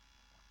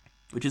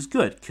 which is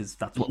good because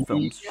that's what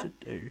films Yeah. should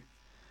do.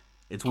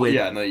 It's Oh, weird.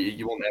 yeah, no,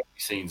 you want every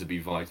scene to be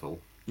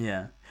vital.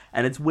 Yeah.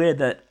 And it's weird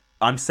that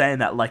I'm saying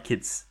that like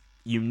it's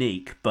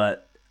unique,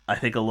 but I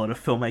think a lot of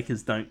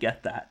filmmakers don't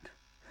get that.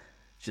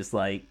 Just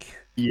like,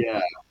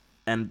 Yeah,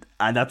 and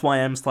that's why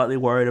I'm slightly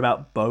worried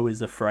about Beau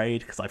Is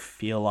Afraid, because I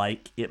feel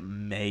like it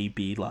may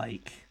be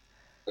like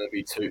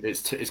maybe too.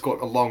 It's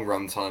got a long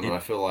run time, and it. I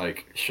feel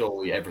like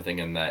surely everything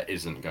in there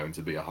isn't going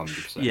to be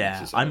 100%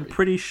 Yeah, I'm necessary.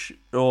 pretty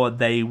sure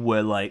they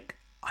were like.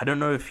 I don't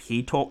know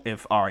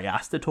if Ari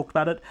Aster talked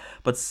about it,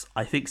 but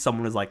I think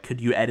someone was like,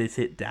 "Could you edit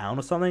it down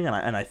or something?"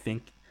 And I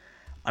think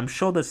I'm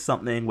sure there's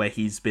something where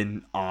he's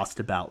been asked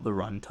about the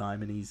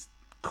runtime and he's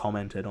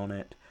commented on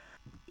it.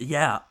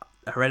 Yeah,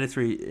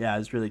 Hereditary, yeah,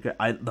 is really good.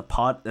 There's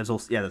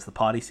the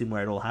party scene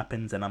where it all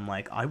happens, and I'm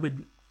like, I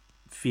would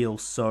feel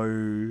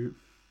so.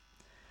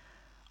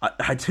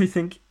 I do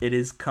think it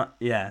is.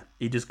 Yeah,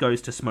 he just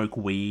goes to smoke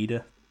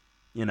weed.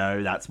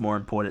 That's more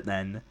important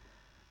than.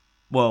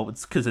 Well,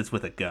 it's because it's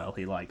with a girl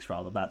he likes,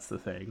 rather. That's the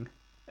thing,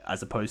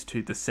 as opposed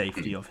to the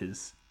safety of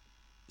his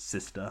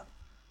sister.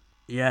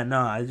 Yeah,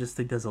 no, I just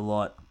think there's a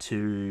lot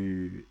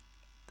to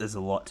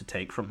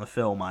take from the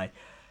film.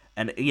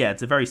 And yeah,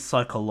 it's a very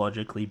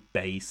psychologically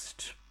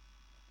based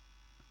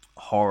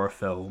horror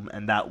film,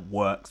 and that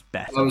works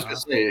I was gonna better.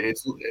 say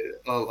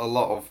a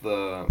lot of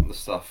the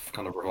stuff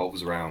kind of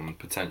revolves around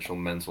potential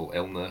mental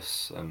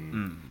illness,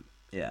 and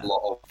a Yeah,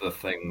 lot of the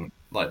thing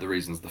like the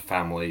reasons the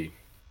family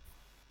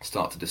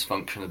start to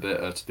dysfunction a bit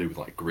are to do with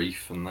like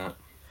grief and that.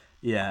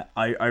 yeah.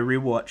 I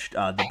rewatched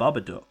The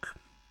Babadook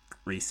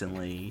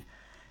recently,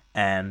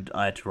 and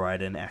I had to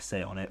write an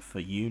essay on it for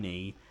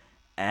uni.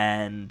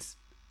 And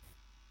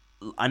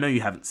I know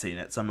you haven't seen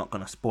it, so I'm not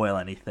going to spoil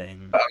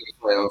anything.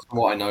 From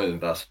what I know,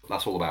 that's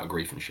all about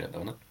grief and shit,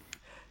 don't it?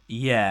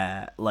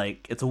 Yeah,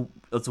 like it's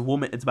a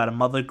woman. It's about a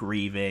mother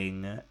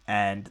grieving,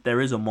 and there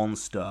is a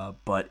monster,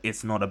 but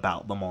it's not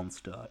about the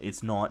monster.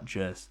 It's not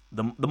just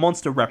the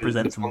monster The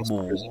represents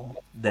monster is more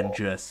than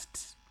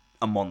just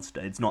a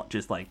monster. It's not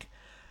just like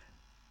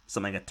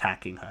something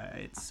attacking her.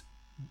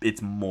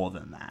 It's more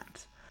than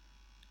that.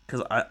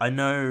 Because I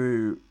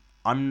know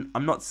I'm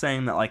not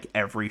saying that like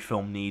every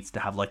film needs to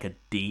have like a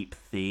deep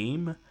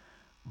theme,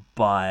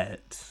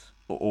 but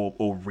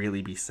or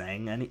really be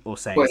saying saying But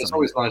it's something.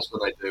 always nice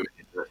when they do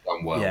it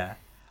done well. Yeah.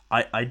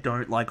 I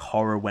don't like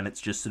horror when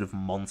it's just sort of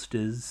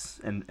monsters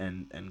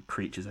and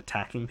creatures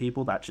attacking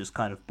people. That's just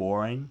kind of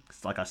boring.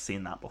 It's like I've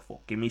seen that before.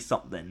 Give me I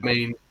something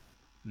mean,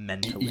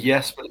 mentally.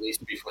 yes, but it needs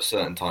to be for a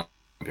certain time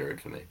period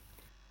for me.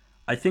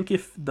 I think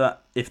if the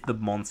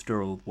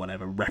monster or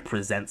whatever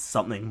represents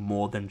something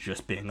more than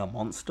just being a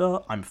monster,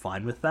 I'm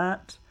fine with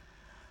that.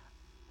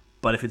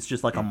 But if it's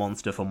just like a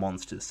monster for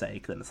monster's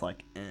sake, then it's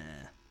like,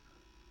 eh.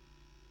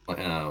 Like,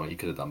 oh, you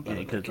could have done Yeah,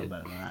 better you could there, have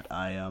done kid. better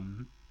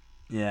than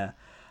that. Yeah,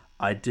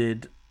 I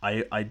did.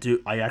 I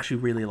do. I actually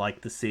really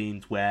like the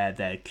scenes where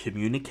they're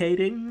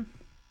communicating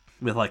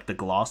with like the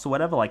glass or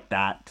whatever, like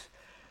that.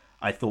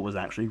 I thought was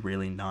actually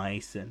really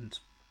nice, and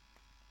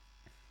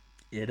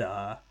it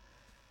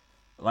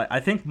like I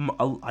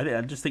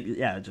just think,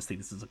 yeah, I just think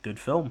this is a good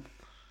film.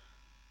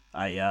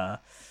 I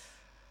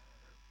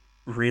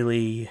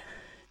really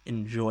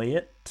enjoy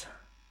it.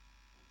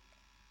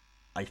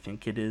 I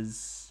think it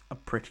is a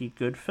pretty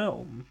good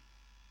film.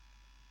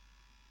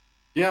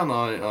 Yeah, no,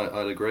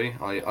 I'd agree.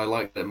 I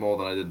liked it more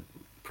than I did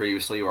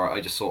previously, or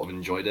I just sort of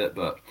enjoyed it,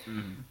 but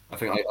Mm. I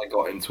think I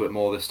got into it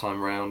more this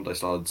time around. I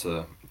started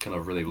to kind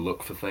of really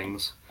look for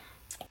things.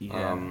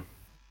 Yeah. Um,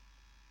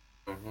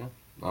 yeah.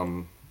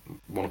 Want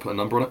to put a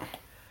number on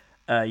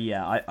it?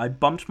 Yeah, I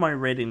bumped my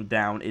rating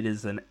down. It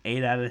is an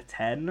 8 out of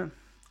 10.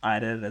 I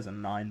had it as a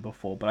 9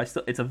 before, but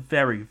it's a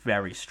very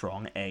very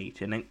strong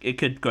 8, and it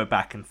could go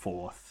back and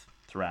forth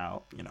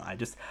throughout. I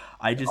just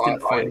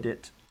didn't I find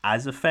it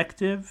as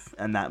effective,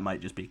 and that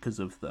might just be because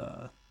of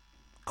the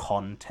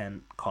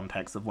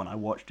context of when I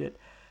watched it.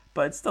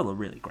 But it's still a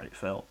really great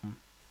film.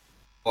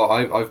 well,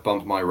 I've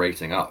bumped my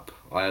rating up.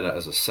 I had it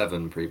as a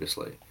 7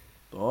 previously.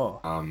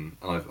 Oh, And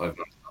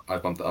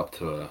I've bumped it up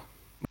to a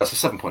that's a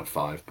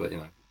 7.5, but you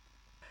know.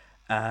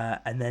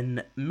 and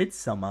then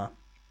Midsummer.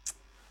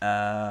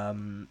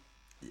 Um,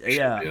 Should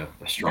yeah, be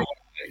a strong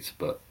 8,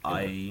 but you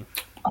know.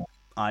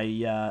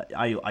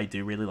 I I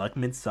do really like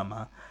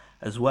Midsummer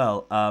as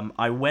well.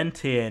 I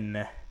went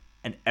in,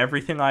 and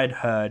everything I'd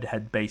heard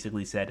had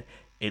basically said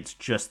it's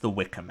just the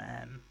Wicker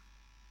Man,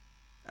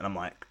 and I'm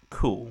like,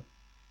 cool.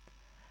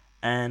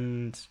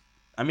 And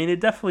I mean, it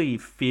definitely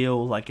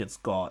feels like it's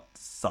got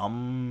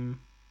some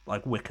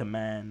like Wicker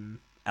Man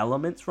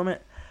elements from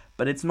it,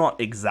 but it's not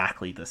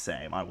exactly the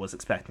same. I was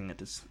expecting it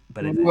to,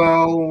 but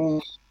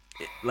Well,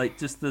 like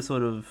just the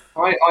sort of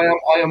I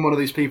am one of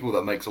these people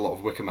that makes a lot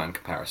of Wicker Man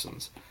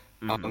comparisons.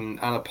 mm,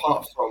 And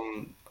apart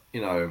from,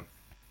 you know,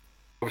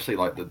 obviously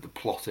like the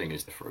plotting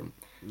is different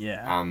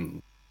yeah,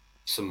 and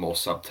some more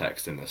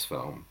subtext in this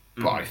film,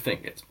 but I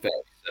think it's very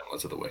similar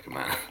to the Wicker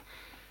Man.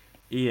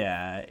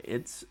 yeah.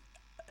 It's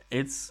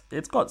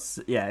got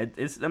yeah.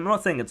 It's I'm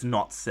not saying it's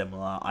not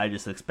similar. I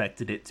just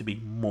expected it to be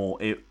more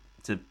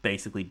to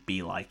basically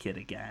be like it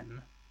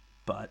again,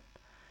 but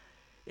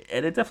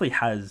it definitely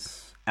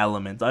has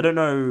elements. I don't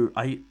know.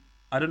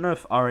 I don't know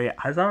if Ari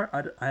has Ari.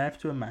 I have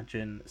to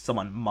imagine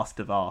someone must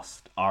have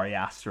asked Ari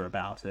Aster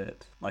about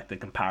it, like the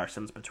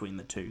comparisons between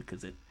the two,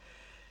 because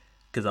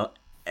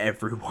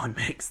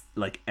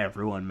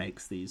everyone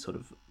makes these sort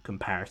of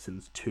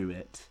comparisons to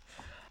it.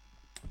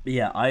 But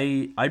yeah,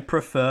 I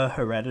prefer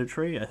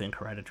Hereditary. I think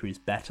Hereditary is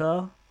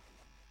better,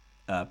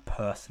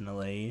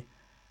 personally.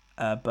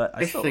 But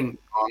I I still think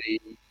I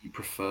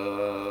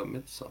prefer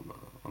Midsummer.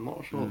 I'm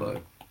not sure mm,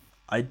 though.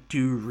 I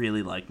do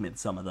really like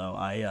Midsummer though.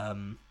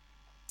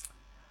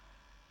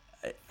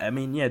 I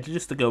mean, yeah,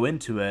 just to go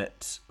into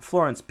it,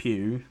 Florence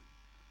Pugh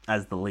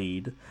as the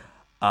lead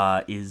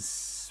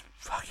is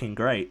fucking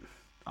great.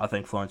 I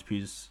think Florence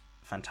Pugh's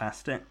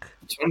fantastic.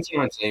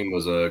 2019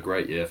 was a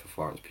great year for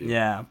Florence Pugh.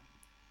 Yeah,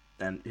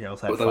 and he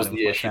also had But that was Fighting the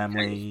with year My she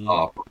became a Family.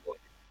 star, probably.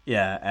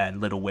 Yeah,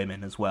 and Little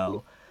Women as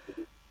well.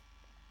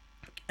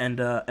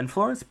 And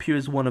Florence Pugh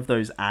is one of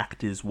those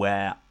actors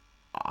where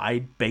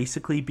I'd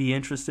basically be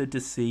interested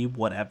to see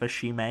whatever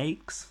she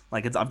makes.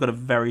 Like I've got a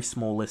very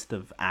small list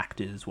of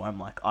actors where I'm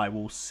like I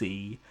will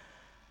see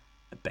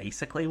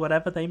basically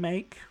whatever they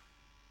make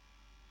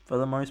for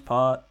the most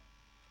part.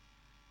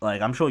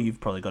 Like I'm sure you've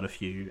probably got a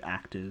few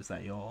actors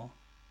that you're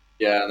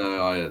Yeah,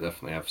 no, I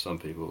definitely have some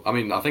people. I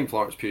mean, I think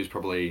Florence Pugh's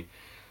probably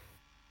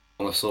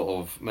on a sort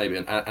of maybe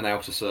an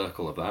outer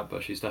circle of that,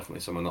 but she's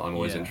definitely someone that I'm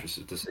always yeah.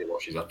 interested to see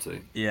what she's up to.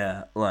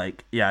 Yeah,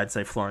 like yeah, I'd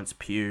say Florence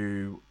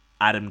Pugh,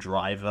 Adam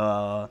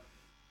Driver,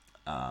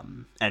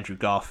 Andrew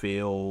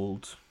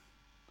Garfield,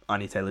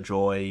 Anya Taylor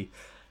Joy,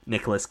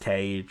 Nicolas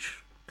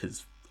Cage,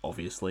 because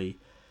obviously,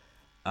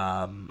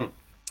 um,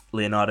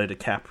 Leonardo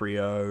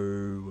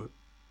DiCaprio,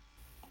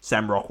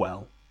 Sam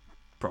Rockwell,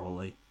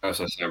 probably, Oh,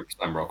 so Sam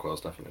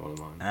Rockwell's definitely one of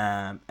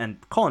mine.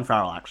 and Colin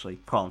Farrell. Actually,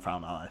 Colin Farrell.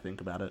 Now that I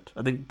think about it,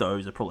 I think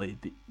those are probably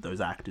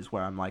those actors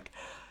where I'm like,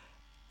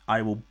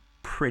 I will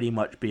pretty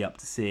much be up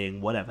to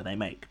seeing whatever they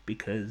make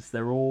because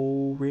they're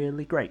all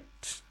really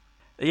great.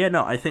 Yeah,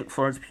 no, I think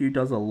Florence Pugh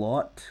does a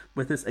lot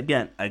with this.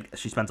 Again,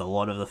 she spends a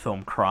lot of the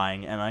film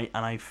crying,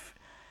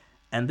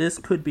 and this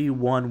could be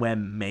one where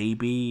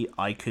maybe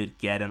I could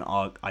get an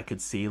arc. I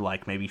could see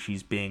like maybe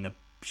she's doing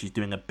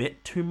a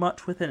bit too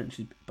much with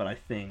it, but I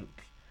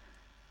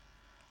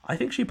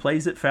think she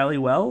plays it fairly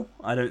well.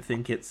 I don't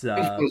think it's I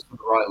think she was at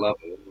the right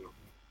level.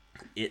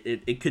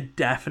 it could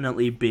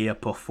definitely be a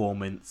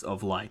performance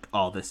of like,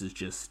 oh, this is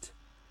just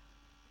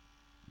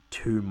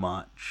too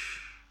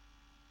much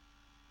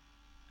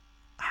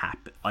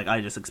happen. Like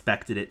I just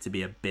expected it to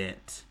be a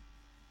bit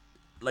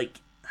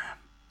like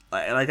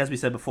as we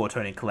said before,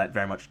 Tony Collette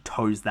very much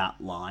toes that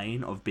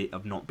line of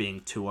not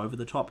being too over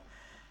the top,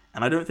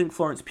 and I don't think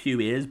Florence Pugh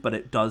is, but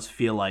it does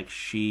feel like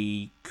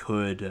she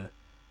could,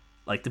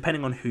 like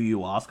depending on who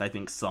you ask, I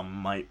think some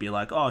might be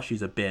like, oh,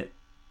 she's a bit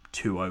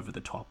too over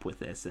the top with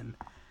this, and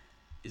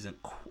isn't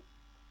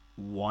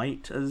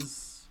quite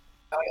as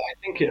I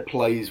think it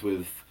plays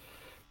with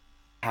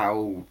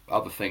how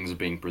other things are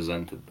being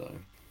presented, though.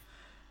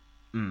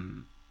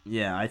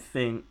 yeah. I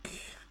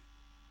think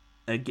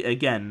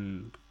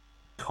again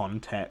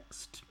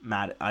context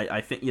matter.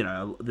 I think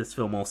this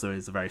film also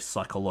is a very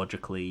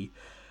psychologically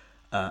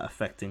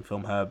affecting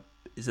film. Her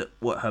is it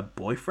what her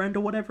boyfriend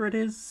or whatever it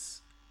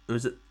is, or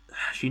is it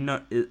she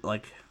know it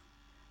like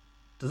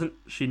doesn't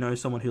she know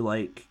someone who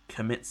like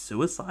commits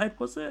suicide?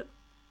 Was it?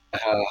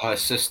 Her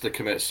sister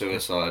commits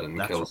Yes, suicide and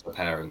that's kills her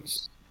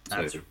parents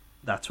that's too.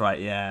 that's right.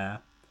 Yeah,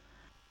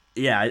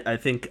 yeah. I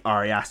think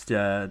Ari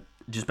Aster,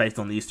 just based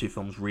on these two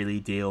films, really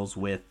deals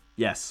with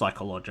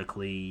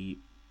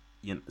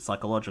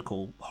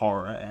psychological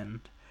horror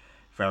and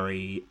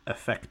very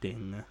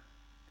affecting.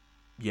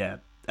 Yeah,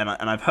 and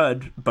I've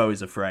heard Beau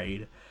Is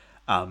Afraid.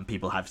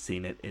 People have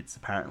seen it. It's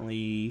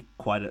apparently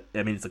quite a.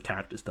 I mean, it's a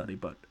character study,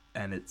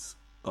 and it's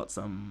got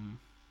some,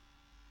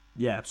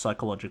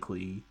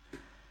 psychologically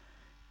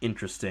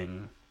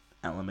interesting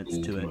elements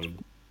to it.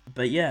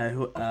 But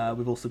yeah,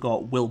 we've also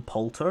got Will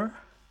Poulter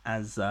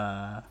as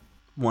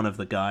one of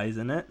the guys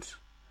in it.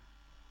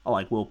 I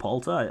like Will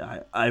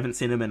Poulter. I haven't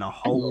seen him in a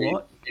whole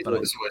lot, but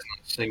It's always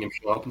nice seeing him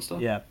show up and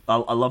stuff. yeah,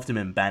 I loved him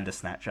in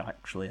Bandersnatch.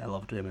 Actually, I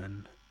loved him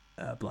in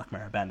Black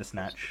Mirror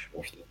Bandersnatch.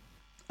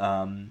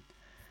 Um,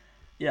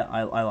 yeah,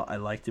 I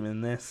liked him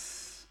in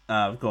this.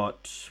 I've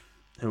got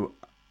who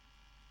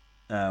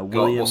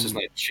William. What's his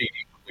name?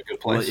 Cheating. The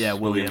Good Place. Yeah,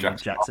 William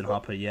Jackson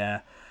Harper.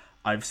 Yeah,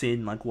 I've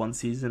seen like one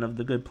season of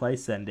The Good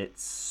Place, and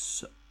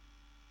it's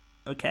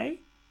okay.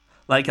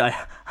 Like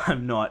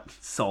I'm not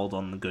sold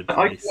on The Good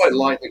Place. I quite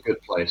like The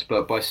Good Place,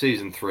 but by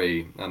season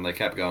 3, and they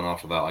kept going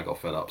after that, I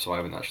got fed up. So I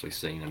haven't actually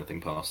seen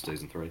anything past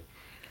season 3.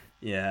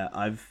 Yeah,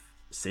 I've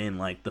seen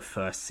like the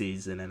first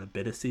season and a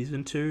bit of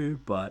season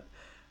 2, but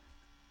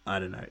I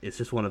don't know. It's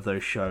just one of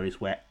those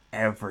shows where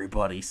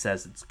everybody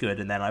says it's good,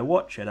 and then I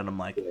watch it and I'm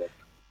like,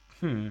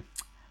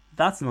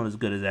 that's not as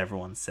good as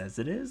everyone says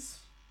it is.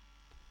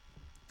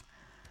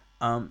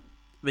 But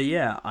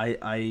yeah,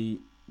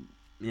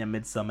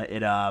 Midsummer. It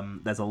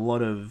there's a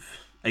lot of,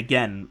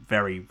 again,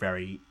 very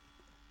very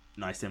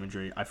nice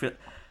imagery. I feel,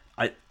 if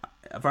I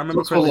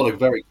remember correctly, a lot correctly, of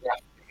very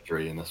graphic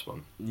imagery in this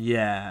one.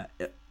 yeah.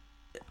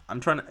 I'm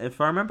trying to, if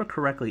I remember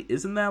correctly,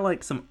 isn't there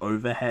like some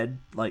overhead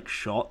like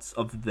shots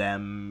of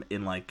them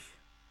in like,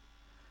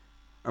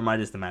 or am I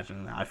just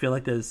imagining that? I feel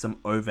like there's some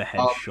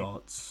overhead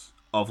shots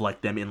of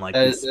like them in like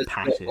this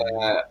pattern.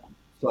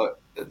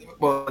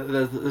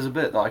 There's a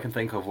bit that I can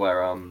think of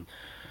where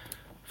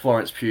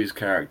Florence Pugh's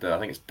character, I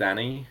think it's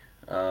Danny,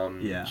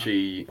 Yeah.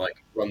 she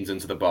like runs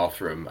into the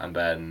bathroom and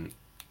then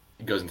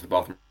goes into the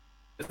bathroom.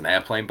 It's an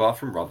airplane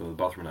bathroom rather than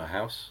the bathroom in her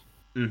house.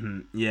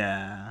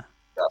 Yeah.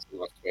 That's the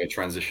nice way of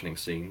transitioning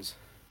scenes.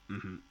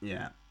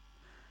 Yeah.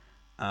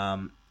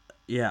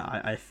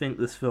 I think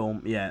this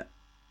film,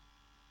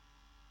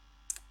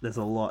 there's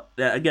a lot.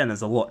 Again,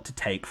 there's a lot to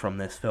take from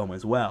this film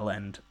as well,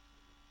 and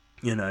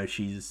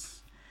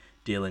she's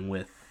dealing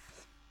with,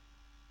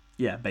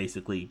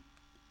 basically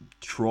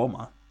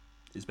trauma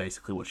is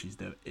basically what she's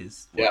doing,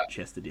 is what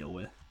she has to deal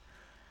with.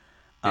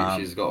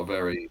 She's got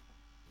an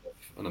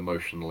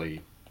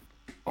emotionally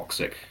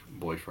toxic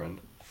boyfriend.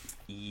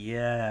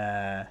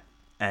 Yeah,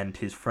 and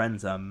his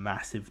friends are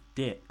massive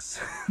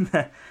dicks.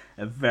 They're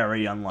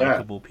very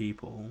unlikable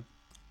people.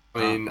 I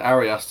mean,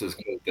 Ari Aster's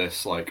called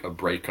this like a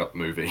breakup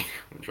movie,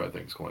 which I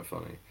think is quite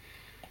funny.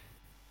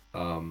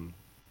 In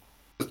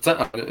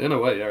a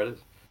way, yeah, it is.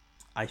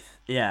 I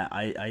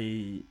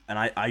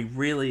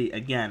really,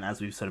 again, as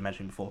we've sort of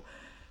mentioned before,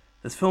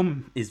 this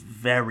film is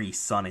very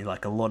sunny.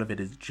 Like a lot of it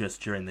is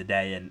just during the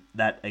day, and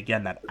that adds.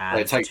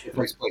 It takes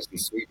place in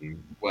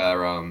Sweden,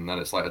 where and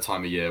it's like a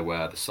time of year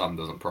where the sun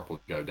doesn't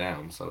properly go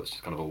down, so it's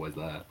just kind of always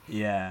there.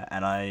 Yeah,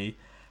 and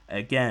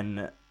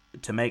again,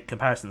 to make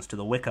comparisons to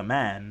The Wicker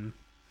Man,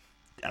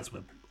 as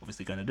we're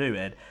obviously going to do,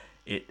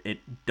 it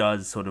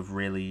does sort of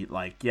really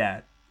like,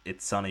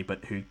 it's sunny,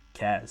 but who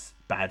cares?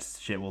 Bad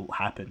shit will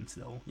happen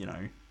still,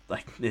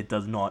 like it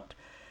does not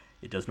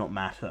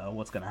matter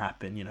what's going to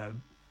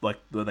happen, like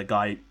the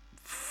guy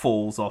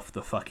falls off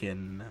the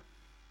fucking,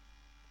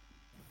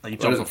 like, he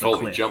jumps off the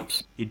cliff.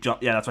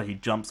 Yeah, that's right, he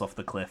jumps off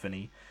the cliff, and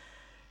he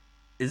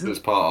isn't. It's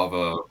part of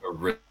a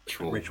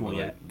ritual.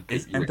 Yeah.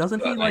 And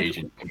doesn't he like?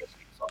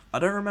 I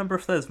don't remember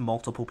if there's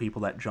multiple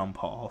people that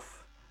jump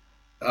off.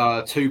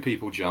 2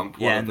 people jump.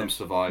 One of them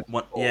survived.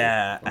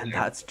 And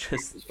that's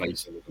just his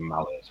face with a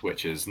mallet,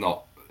 which is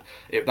not.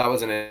 That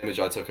was an image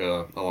I took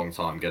a long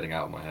time getting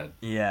out of my head.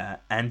 Yeah,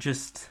 and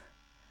just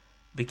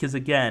because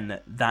again,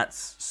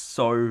 that's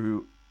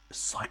so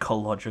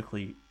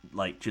psychologically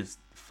like just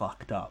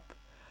fucked up.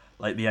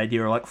 Like the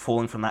idea of like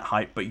falling from that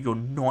height, but you're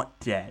not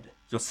dead.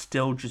 You're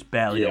still just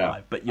barely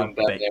alive, but you're. And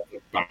then they have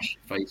to bash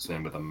your face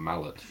in with a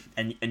mallet.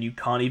 And you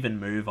can't even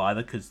move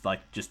either because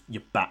like just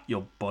your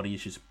body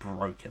is just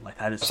broken. Like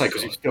that is.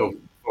 Because you're still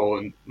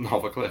falling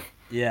off a cliff.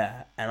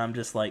 Yeah, and I'm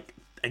just like,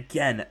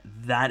 again,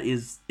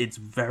 it's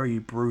very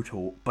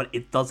brutal, but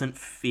it doesn't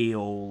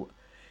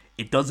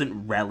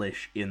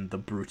relish in the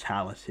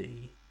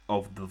brutality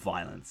of the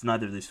violence.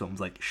 Neither of these films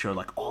like show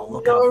like, oh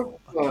look how.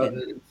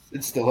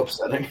 It's still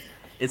upsetting.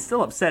 It's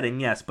still upsetting,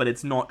 yes, but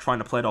it's not trying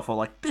to play it off or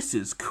like this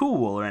is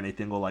cool or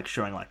anything, or like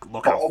showing like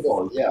look how.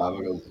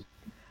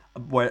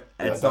 Where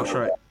it's not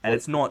showing, and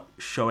it's not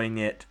showing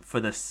it for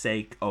the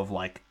sake of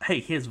like, hey,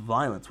 here's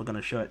violence, we're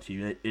gonna show it to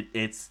you.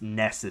 It's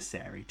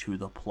necessary to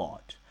the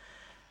plot.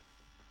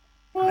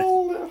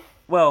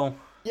 Well,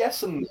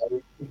 yes and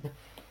no.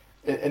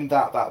 In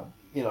that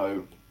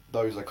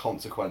those are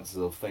consequences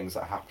of things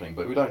that are happening,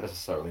 but we don't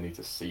necessarily need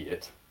to see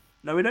it.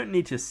 No, we don't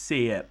need to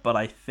see it, but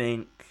I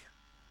think.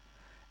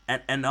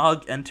 And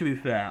to be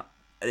fair,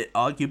 it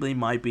arguably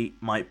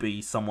might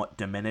be somewhat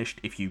diminished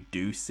if you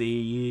do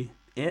see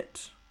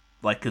it,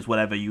 like, because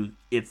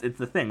it's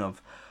the thing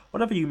of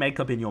whatever you make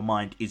up in your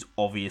mind is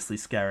obviously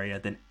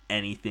scarier than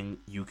anything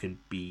you can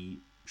be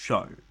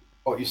shown.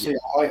 Well, you see,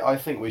 I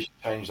think we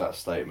should change that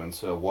statement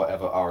to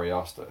whatever Ari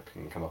Aster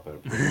can come up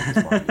with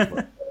his mind as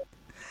well.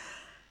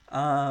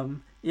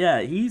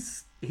 Yeah,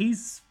 he's.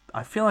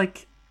 I feel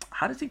like,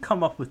 how does he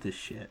come up with this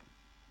shit?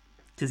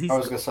 Because I he's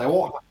was gonna say,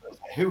 what happened?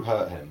 Who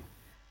hurt him?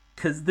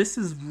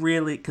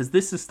 because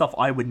this is stuff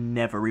I would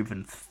never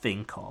even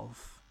think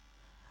of.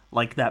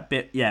 Like that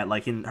bit, yeah,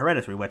 like in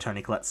Hereditary where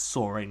Toni Collette's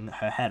sawing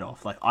her head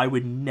off. Like I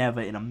would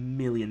never in a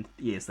million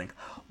years think,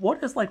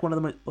 what is like one of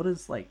the most, what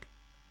is like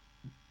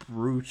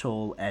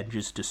brutal and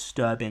just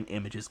disturbing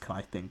images can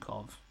I think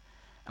of?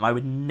 And I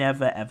would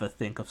never ever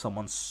think of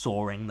someone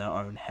sawing their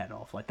own head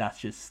off. Like that's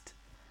just,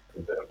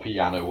 A bit of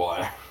piano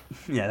wire.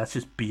 yeah, that's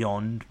just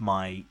beyond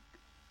my.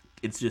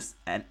 It's just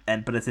and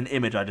but it's an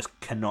image I just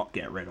cannot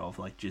get rid of.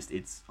 Like just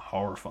it's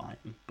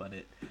horrifying. But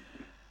it,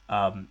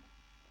 um,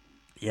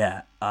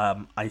 yeah,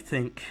 I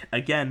think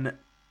again,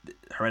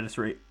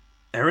 Hereditary,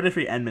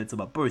 Hereditary and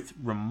Midsommar both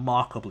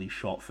remarkably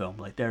shot films.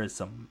 Like there is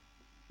some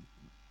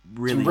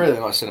Some really, really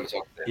nice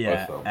cinematography in both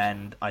yeah, films.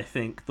 and I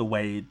think the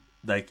way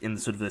like in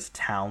sort of this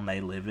town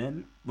they live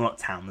in, well, not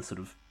town, this sort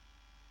of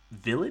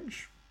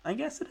village, I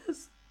guess it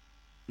is.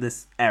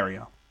 This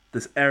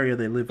area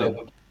they live Yeah, in.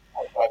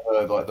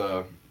 like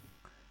the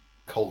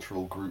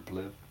cultural group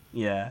live.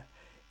 Yeah,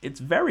 it's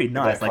very They're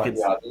nice. Like kind of, it's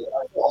yeah,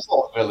 it's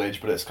not a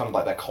village, but it's kind of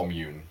like their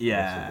commune. I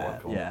guess is what yeah,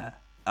 I call it. yeah.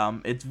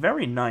 It's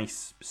very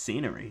nice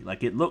scenery.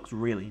 Like it looks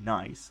really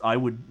nice. I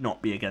would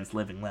not be against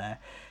living there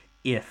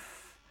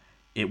if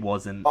it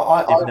wasn't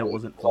if I there would,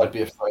 wasn't but I'd like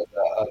be afraid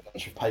that a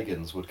bunch of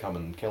pagans would come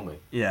and kill me.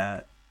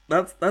 yeah.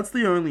 That's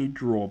the only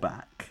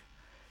drawback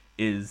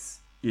is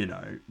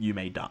you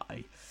may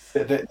die.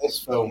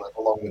 This film,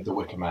 along with The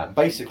Wicker Man,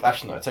 basically,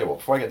 actually, no, I tell you what.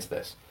 Before I get to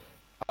this,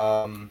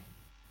 um,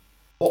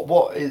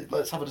 what is?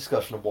 Let's have a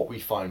discussion of what we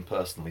find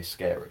personally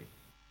scary.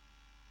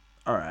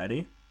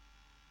 Alrighty.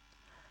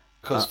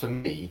 Because Uh, for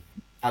me,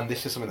 and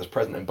this is something that's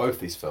present in both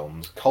these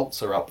films,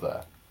 cults are up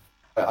there.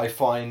 I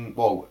find,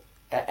 well,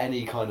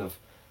 any kind of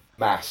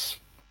mass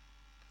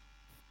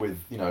with,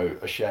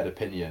 a shared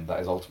opinion that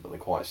is ultimately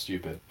quite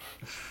stupid,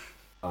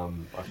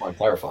 I find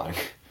terrifying.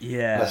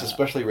 And that's yeah.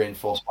 especially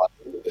reinforced by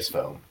this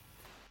film.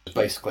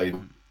 Basically, the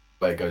Mm,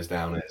 way it goes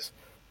down is,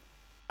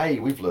 hey,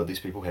 we've lured these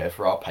people here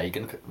for our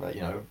pagan,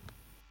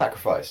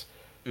 sacrifice.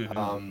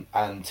 mm-hmm.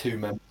 And two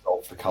members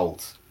of the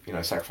cult,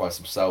 sacrifice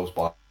themselves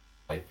by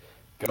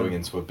going Mm,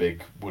 into a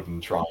big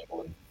wooden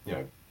triangle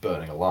and,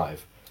 burning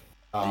alive.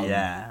 Um,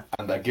 yeah.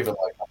 and they're given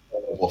like a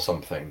orb or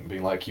something,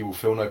 being like, "You will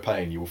feel no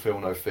pain, you will feel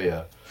no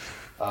fear."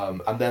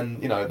 And then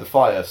the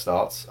fire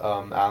starts,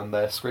 and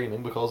they're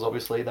screaming because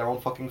obviously they're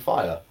on fucking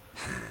fire.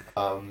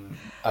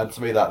 And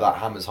to me, that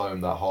hammers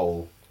home that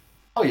whole,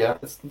 oh yeah,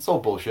 it's all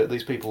bullshit.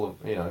 These people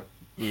have been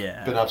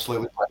Yeah.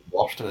 absolutely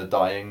brainwashed and are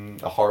dying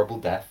a horrible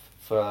death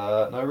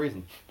for no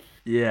reason.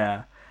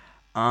 Yeah.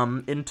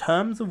 In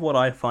terms of what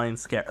I find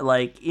scary,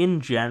 like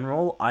in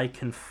general, I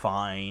can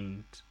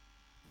find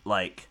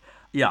like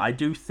yeah, I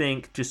do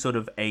think just sort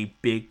of a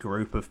big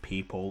group of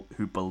people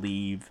who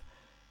believe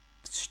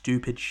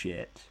stupid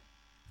shit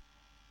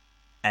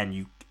and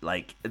you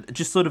like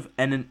just sort of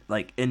an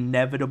like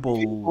inevitable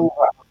People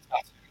that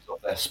have tattoos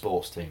of their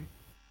sports team.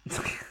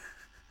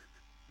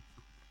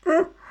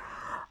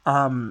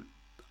 um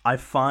I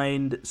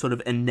find sort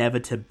of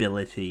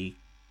inevitability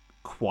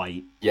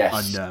quite Yes,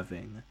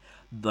 unnerving.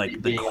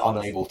 Like being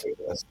unable to.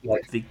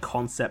 Like, the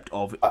concept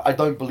of I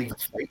don't believe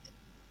it's fate,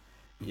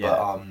 but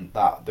yeah,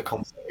 that the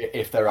concept,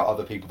 if there are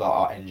other people that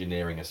are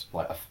engineering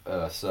like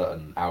a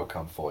certain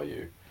outcome for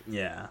you,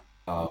 yeah.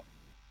 uh,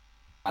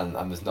 and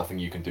there's nothing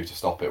you can do to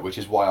stop it, which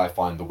is why I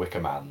find the Wicker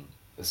Man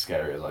as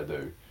scary as I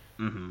do.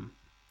 Mhm.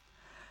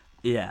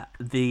 Yeah,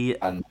 the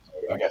And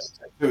I guess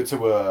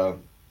to a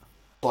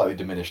slightly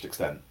diminished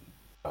extent,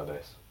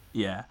 this.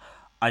 yeah.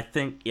 I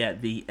think yeah,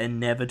 the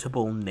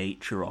inevitable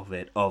nature of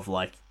it of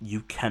like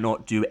you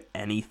cannot do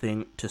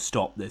anything to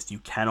stop this. You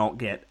cannot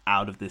get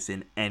out of this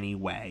in any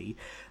way.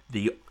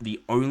 The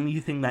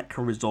only thing that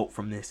can result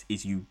from this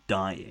is you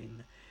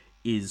dying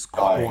is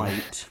Dying.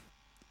 quite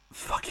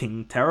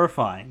fucking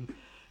terrifying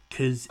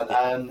cuz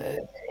And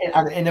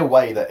in a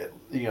way that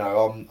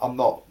I'm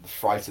not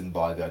frightened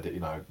by the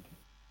idea,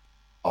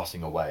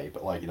 passing away,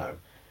 but like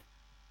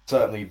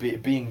certainly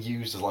being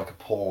used as like a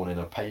pawn in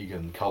a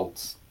pagan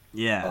cult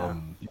yeah.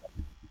 um,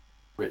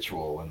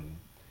 ritual, and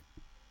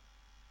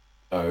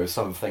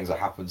some of the things that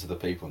happen to the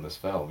people in this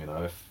film.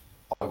 If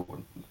I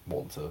wouldn't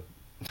want to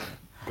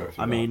go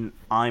I through that. mean,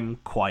 I'm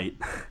quite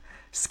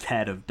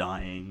scared of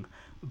dying,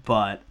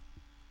 but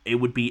it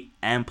would be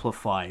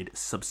amplified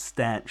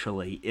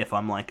substantially if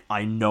I'm like,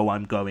 I know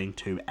I'm going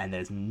to, and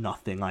there's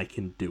nothing I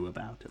can do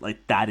about it.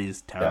 Like that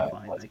is Yeah,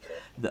 terrifying. that's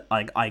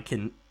Like I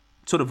can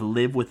sort of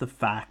live with the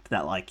fact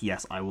that like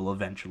yes, I will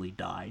eventually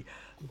die,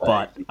 they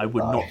but I people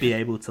would not die. be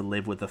able to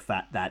live with the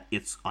fact that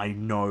I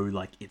know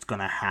like it's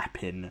gonna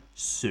happen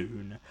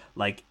soon.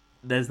 Like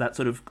there's that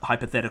sort of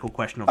hypothetical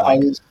question of I like,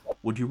 was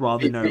would you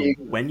rather know being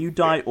when you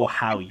die or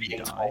how you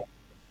being die? told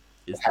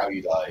Is how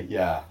you die.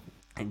 Yeah,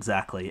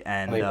 exactly.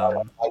 I And mean,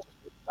 I just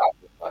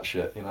that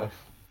shit, you know.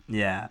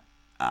 yeah,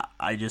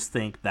 I just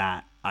think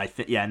that I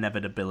think yeah,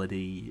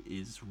 inevitability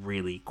is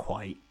really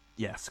quite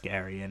yeah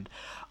scary, and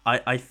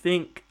I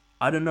think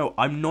I don't know.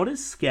 I'm not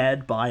as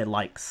scared by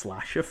like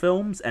slasher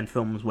films and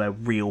films where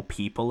real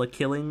people are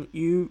killing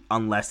you,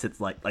 unless it's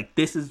like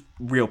this is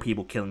real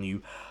people killing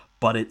you,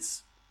 but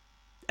it's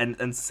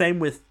and same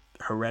with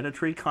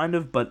Hereditary kind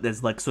of, but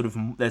there's sort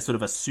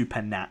of a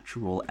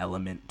supernatural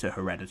element to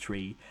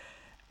Hereditary,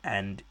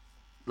 and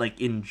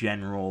like in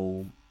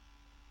general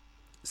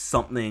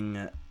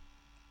something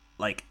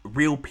like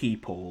real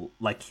people,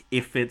 like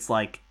if it's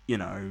like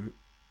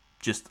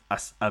just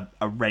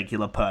a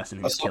regular person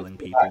Or who's killing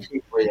something that people,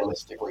 actually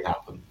realistically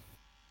happened.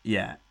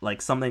 yeah,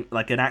 like something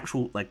like an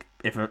actual like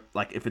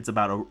if it's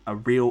about a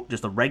real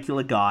just a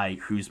regular guy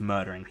who's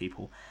murdering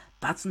people,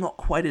 that's not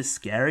quite as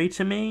scary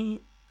to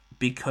me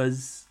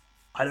because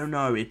I don't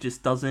know, it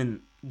just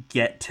doesn't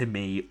get to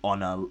me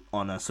on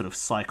a sort of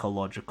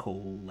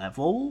psychological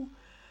level,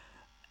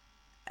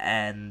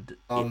 and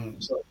it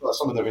So that's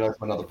something that we know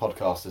from another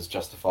podcast is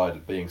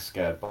justified being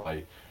scared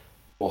by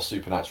more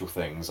supernatural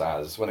things.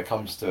 As when it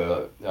comes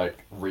to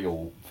like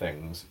real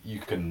things, you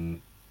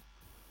can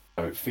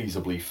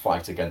feasibly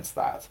fight against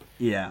that.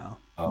 yeah,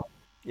 Um,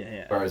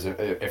 yeah, Whereas if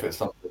it's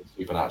something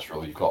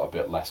supernatural, you've got a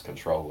bit less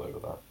control over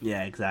that.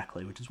 yeah,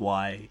 exactly, which is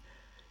why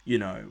you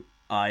know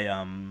I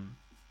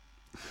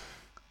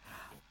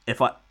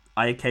if I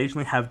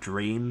occasionally have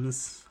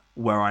dreams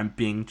where I'm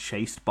being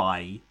chased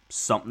by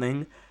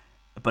something,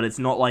 but it's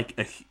not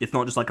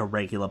just like a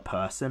regular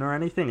person or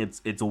anything.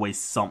 It's always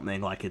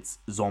something like it's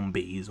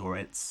zombies or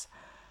it's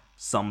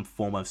some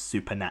form of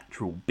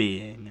supernatural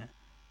being.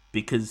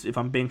 Because if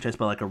I'm being chased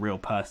by like a real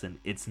person,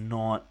 it's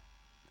not.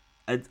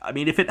 I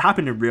mean, if it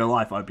happened in real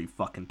life, I'd be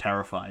fucking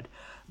terrified.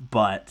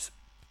 But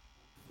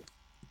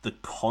the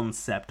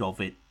concept of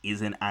it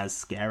isn't as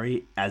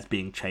scary as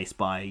being chased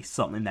by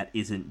something that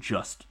isn't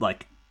just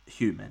like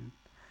human.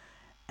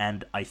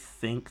 And I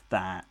think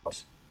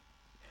that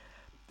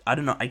I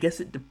don't know. I guess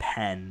it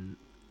depends.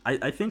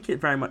 I think it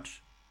very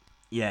much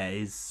yeah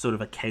is sort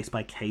of a case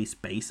by case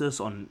basis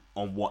on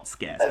what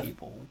scares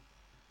people.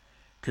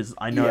 Because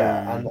I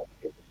Yeah, know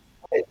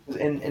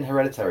and in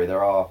Hereditary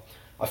there are.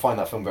 I find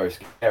that film very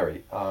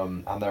scary,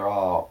 and there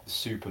are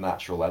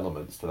supernatural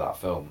elements to that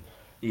film.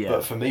 yeah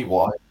But for me,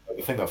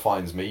 the thing that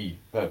finds me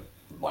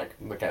like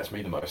that gets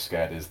me the most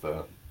scared is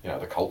the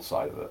cult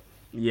side of it.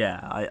 yeah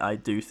I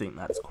do think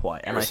that's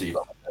quite and Heresy.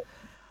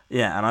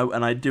 yeah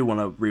and I do want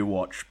to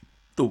rewatch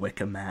The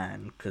Wicker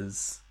Man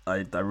because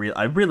I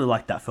really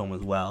like that film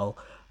as well.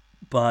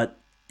 But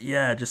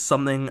yeah, just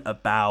something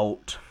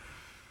about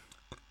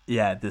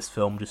yeah this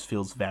film just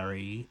feels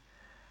very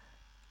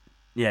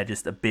yeah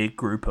just a big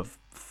group of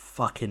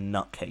fucking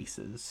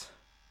nutcases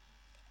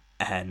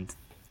and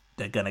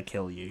they're gonna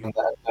kill you.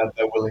 And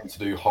they're willing to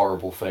do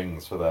horrible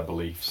things for their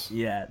beliefs.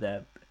 Yeah,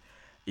 they're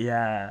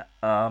yeah.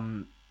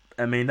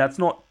 I mean that's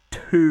not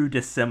too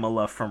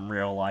dissimilar from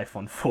real life,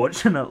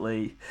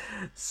 unfortunately.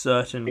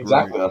 Certain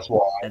group, Exactly, that's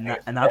why I think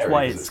it's and that's scary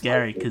why because it's it's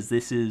scary totally because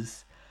this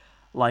is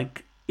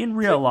like in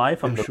real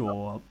life. I'm in the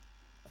sure.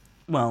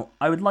 Well,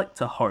 I would like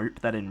to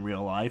hope that in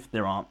real life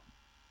there aren't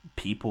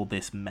people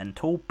this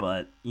mental,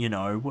 but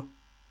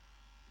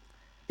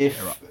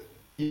there are. if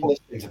you're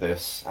listening to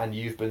this and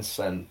you've been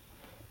sent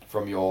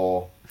from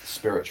your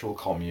spiritual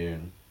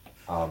commune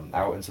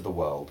out into the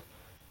world,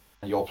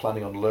 and you're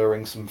planning on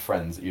luring some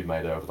friends that you've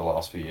made over the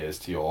last few years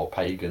to your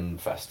pagan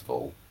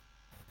festival,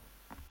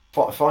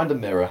 find a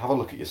mirror, have a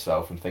look at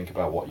yourself, and think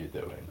about what you're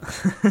doing.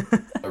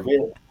 I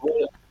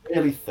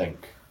really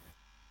think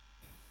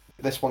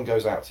this one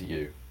goes out to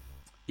you.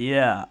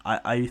 Yeah,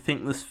 I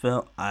think this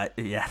film. I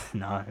yeah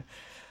no.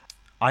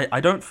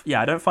 I don't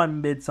yeah I don't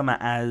find Midsummer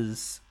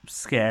as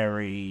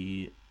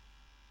scary.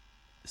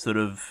 Sort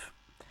of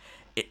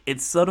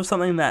it's sort of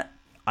something that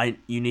I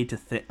you need to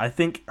think. I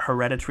think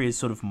Hereditary is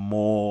sort of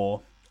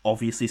more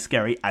obviously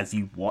scary as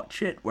you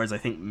watch it, whereas I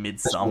think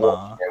Just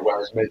watching Midsummer it,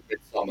 whereas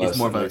Midsummer, is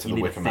more of similar a to you The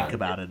need to Wicker think Man,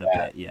 about it a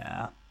bit.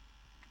 Yeah,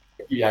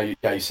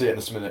 you see it in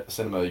the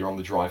cinema, you're on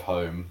the drive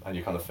home, and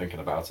you're kind of thinking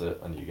about it,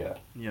 and you get,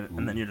 yeah,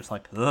 and then ooh, you're just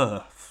like,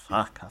 ugh,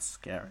 fuck, that's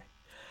scary.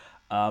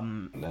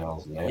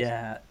 nails and nails.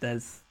 Yeah,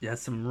 there's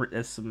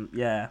some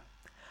yeah.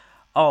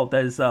 Oh,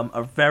 there's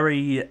a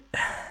very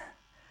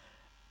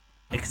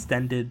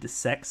extended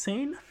sex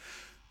scene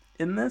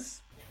in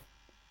this.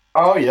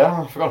 Oh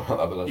yeah, I forgot about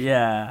that bit actually.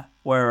 Yeah,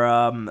 where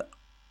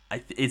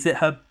is it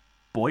her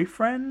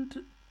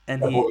boyfriend?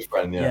 And A he,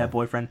 boyfriend, yeah, yeah,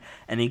 boyfriend,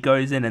 and he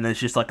goes in, and there's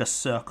just like a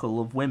circle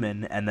of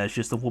women, and there's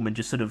just a woman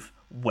just sort of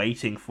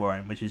waiting for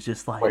him, which is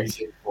just like,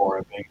 waiting for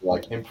him, being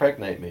like,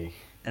 impregnate me.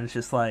 and it's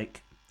just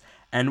like,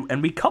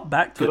 and we cut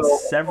back to Good it old.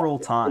 several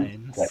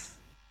times,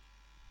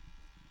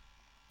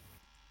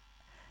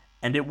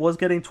 and it was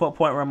getting to a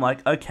point where I'm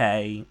like,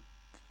 okay,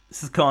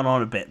 this has gone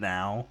on a bit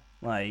now,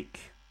 like,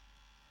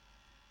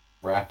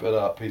 Wrap it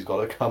up. He's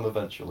got to come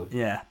eventually.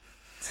 yeah.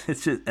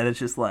 It's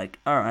just like,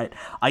 all right,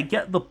 I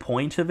get the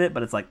point of it,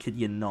 but it's like, can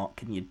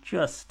you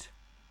just?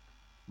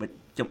 But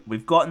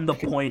we've gotten the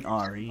point,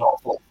 Ari.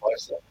 Not for like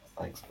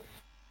Thanks.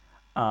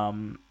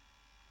 Um,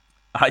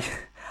 I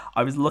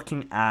I was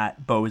looking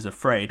at Beau Is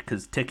Afraid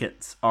because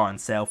tickets are on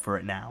sale for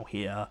it now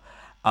here,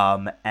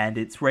 and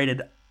it's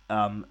rated.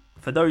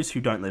 For those who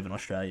don't live in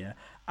Australia,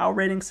 our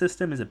rating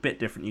system is a bit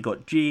different. You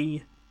got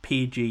G,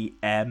 PG,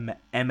 M,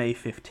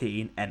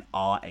 MA15, and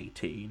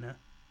R18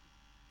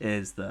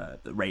 is the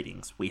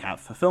ratings we have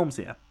for films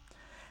here.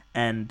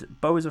 And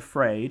Beau Is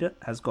Afraid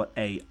has got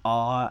a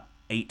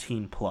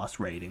R18 plus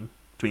rating,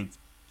 which means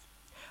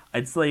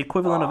it's the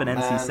equivalent of Oh an man,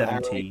 Ari.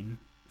 NC-17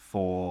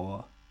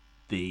 for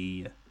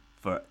the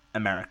for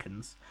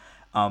Americans.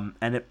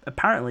 And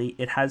apparently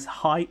it has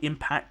high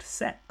impact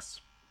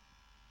sex.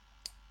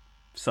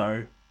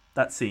 So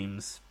that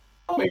seems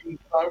I mean,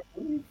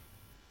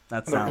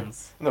 that in the,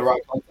 sounds in the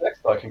right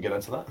context, I can get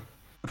into that.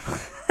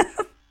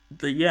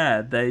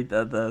 yeah,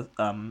 the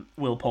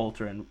Will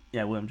Poulter and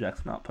William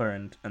Jackson Upper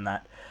and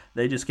that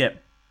they just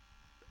get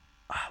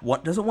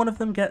what doesn't one of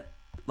them get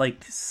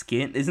like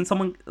skin? Isn't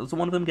someone doesn't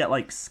one of them get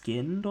like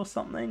skinned or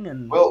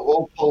something?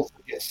 Will Poulter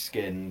gets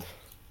skinned.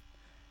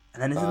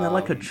 And then isn't there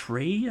like a Um,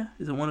 tree?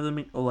 Isn't one of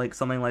them or like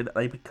something like that?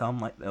 They become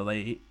like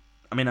they.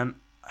 I mean,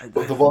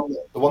 but the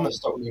one that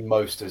struck me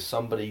most is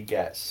somebody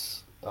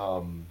gets,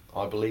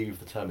 I believe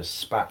the term is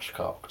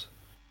spatchcocked.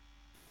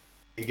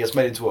 He gets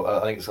made into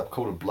I think it's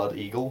called a blood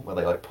eagle, where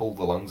they like pull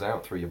the lungs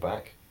out through your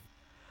back.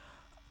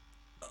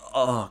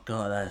 oh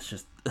god, that's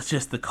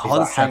just the He's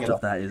like concept hanging of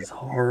up. that is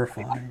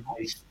horrifying.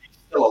 He's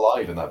still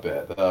alive in that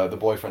bit. The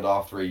boyfriend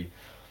after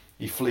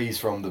he flees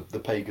from the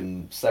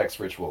pagan sex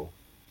ritual,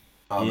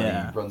 and he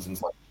Yeah, runs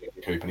into like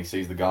the coop and he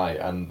sees the guy,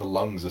 and the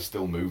lungs are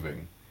still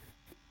moving.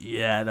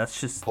 yeah, that's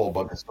The just poor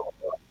bugger's still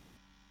alive.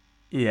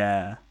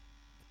 yeah,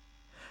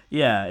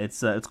 yeah.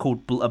 It's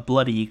called a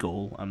blood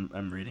eagle.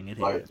 I'm reading it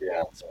here, Like,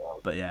 yeah.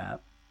 but yeah,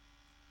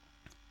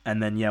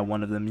 and then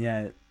one of them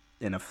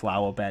in a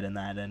flower bed and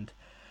that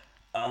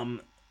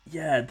um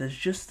yeah, there's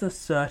just a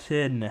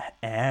certain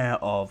air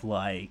of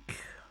like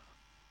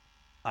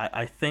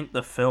I think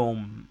the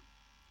film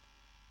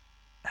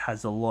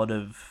has a lot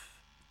of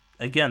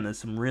again. There's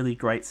some really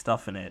great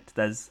stuff in it.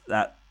 There's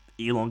that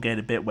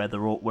elongated bit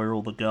where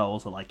all the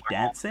girls are like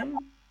dancing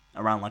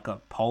around like a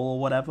pole or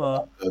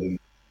whatever.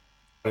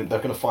 They're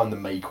gonna find the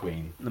May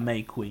Queen. The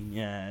May Queen,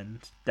 yeah, and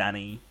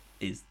Danny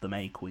is the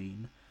May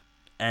Queen.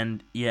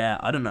 And yeah,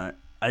 I don't know.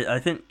 I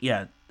think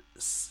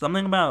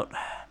something about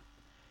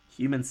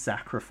human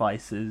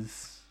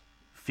sacrifices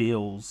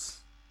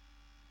feels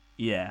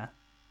yeah,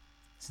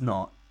 it's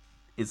not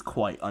is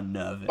quite But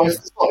unnerving.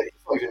 it's not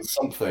even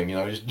something,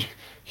 just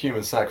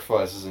human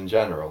sacrifices in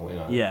general.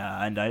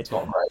 Yeah, and I It's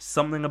not great.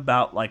 something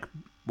about like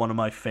one of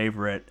my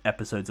favorite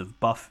episodes of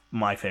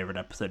my favorite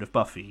episode of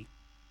Buffy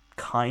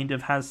kind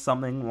of has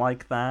something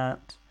like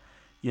that,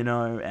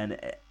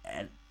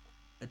 and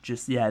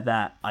just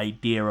that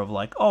idea of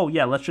like, oh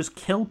yeah, let's just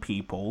kill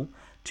people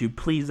to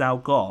please our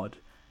God,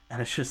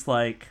 and it's just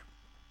like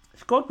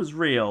if God was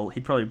real,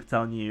 he'd probably be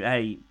telling you,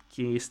 hey,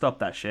 can you stop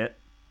that shit?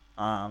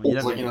 You It's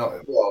don't like, need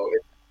to. well,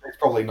 it's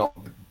probably not,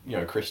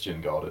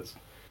 Christian God. It's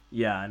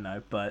Yeah, I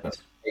know, but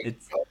pagan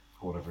it's God,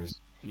 or whatever he's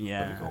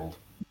bloody yeah, called.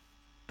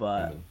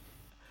 but Demon.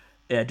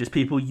 yeah, just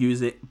people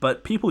use it,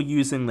 but people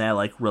using their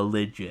like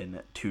religion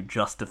to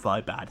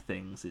justify bad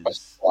things is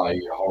Justify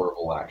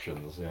horrible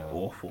actions. Yeah.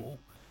 awful.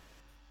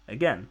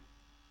 Again,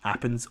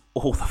 happens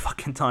all the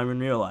fucking time in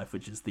real life,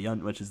 which is the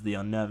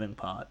unnerving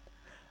part.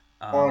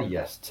 Ah, Um,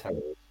 yes, terror.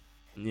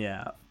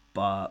 yeah,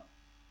 but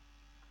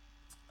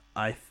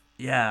I,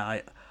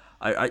 yeah,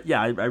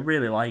 I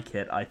really like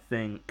it.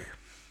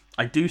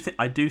 I do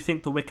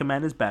think The Wicker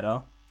Man is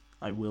better.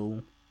 I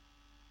will.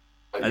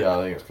 I, Yeah,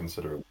 I think it's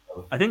considerable.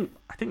 I think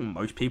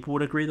most people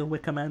would agree The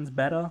Wicker Man's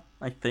better.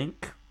 I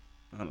think.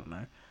 I don't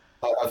know.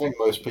 I think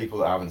most people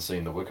that haven't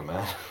seen The Wicker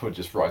Man would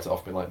just write it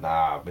off, being like,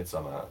 "Nah,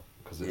 Midsummer,"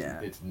 because it's Yeah,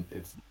 it's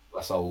it's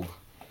less old.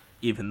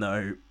 even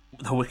though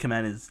The Wicker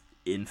Man is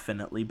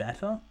infinitely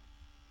better,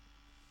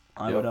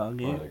 I would Yep,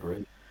 I argue.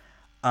 agree.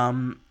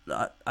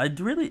 I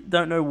really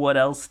don't know what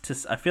else to.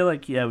 I feel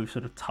like we've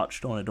sort of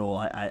touched on it all.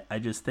 I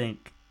just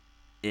think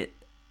it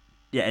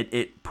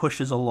it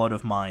pushes a lot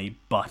of my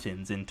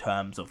buttons in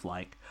terms of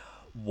like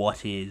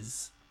what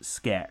is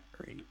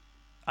scary.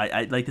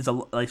 I like there's a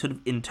like sort of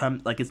in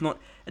terms like it's not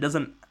it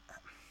doesn't.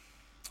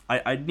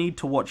 I need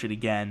to watch it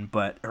again,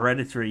 but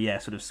Hereditary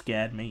sort of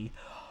scared me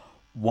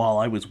while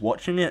I was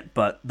watching it.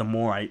 But the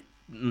more I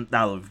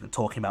now that we've been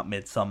talking about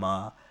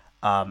Midsummer,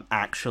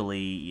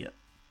 actually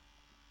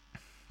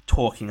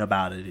talking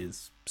about it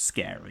is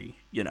scary.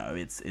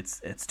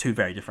 It's two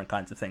very different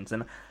kinds of things,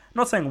 and I'm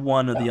not saying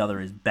one or Yeah. the other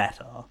is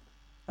better.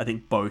 I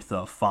think both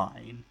are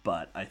fine,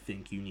 but I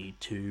think you need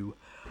to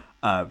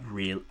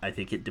real. I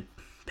think it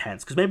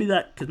depends because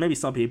maybe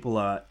some people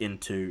are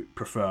into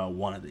prefer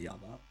one or the other.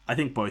 I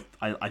think both.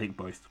 I think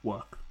both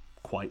work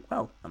quite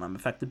well, and I'm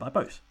affected by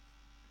both.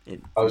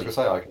 I For was me. gonna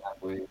say I can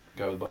actually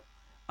go with.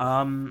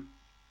 Um,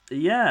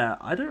 yeah,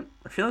 I don't.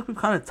 I feel like we've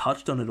kind of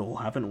touched on it all,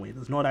 haven't we?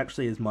 There's not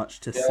actually as much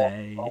to Yeah,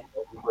 say.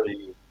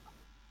 I'm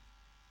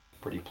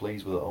pretty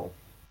pleased with it all.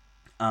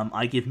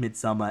 I give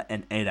Midsummer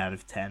an 8 out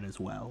of 10 as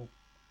well.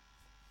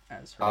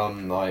 as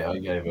Hereditary? I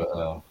gave it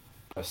a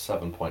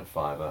 7.5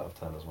 out of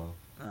 10 as well.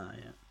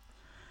 Yeah.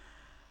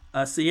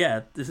 So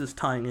yeah, this is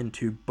tying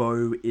into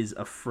Beau Is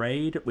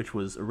Afraid, which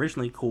was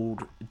originally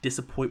called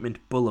Disappointment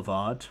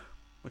Boulevard,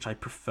 which I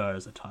prefer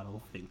as a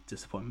title. I think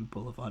Disappointment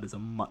Boulevard is a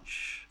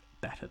much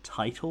better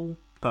title,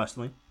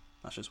 personally.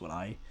 That's just what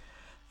I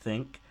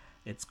think.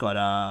 It's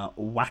got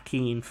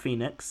Joaquin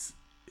Phoenix,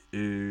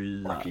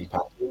 who Wacky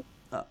Packy.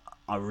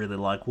 I really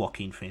like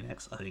Joaquin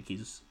Phoenix. I think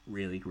he's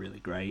really, really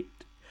great.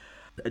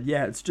 And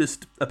yeah, it's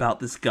just about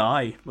this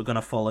guy. We're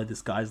gonna follow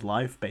this guy's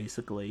life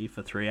basically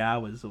for 3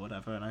 hours or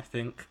whatever. And I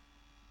think,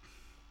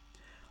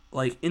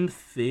 like, in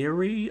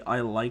theory,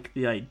 I like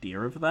the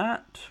idea of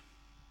that.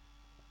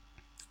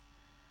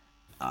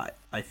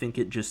 I think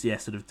it just, yeah,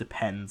 sort of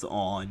depends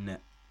on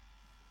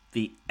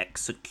the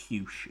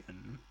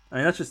execution. I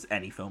mean, that's just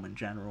any film in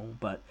general,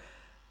 but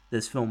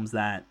there's films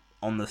that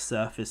on the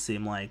surface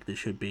seem like this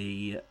should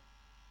be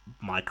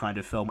my kind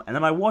of film, and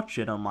then I watch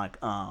it, I'm like,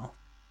 oh,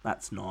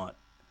 that's not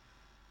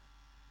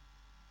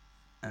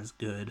as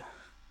good.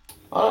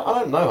 I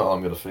don't know how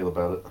I'm going to feel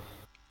about it.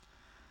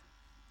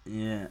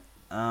 Yeah.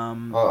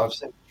 I've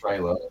seen the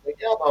trailer. I think,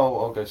 yeah, no,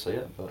 I'll go see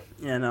it. But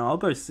Yeah, no, I'll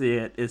go see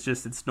it. It's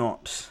just, it's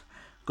not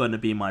going to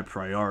be my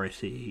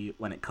priority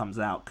when it comes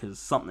out, because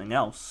something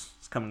else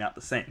is coming out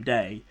the same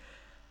day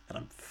that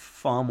I'm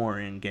far more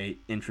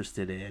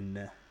interested in.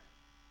 is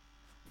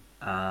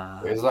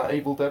that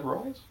Evil Dead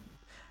Rise?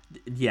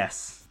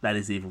 Yes, that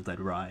is Evil Dead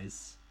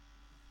Rise.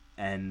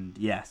 And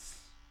yes,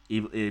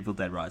 Evil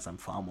Dead Rise I'm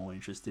far more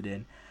interested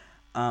in.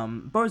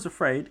 Beau Is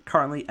Afraid,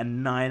 currently a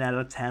 9 out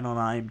of 10 on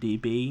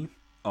IMDb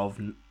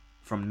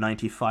from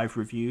 95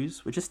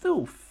 reviews, which is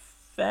still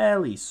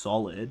fairly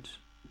solid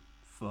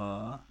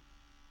for,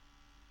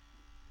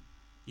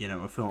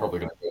 a film. Probably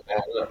going to go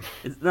down.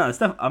 Isn't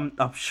it? No,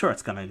 I'm sure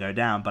it's gonna go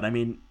down, but I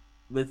mean,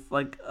 with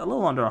like a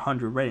little under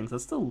 100 ratings,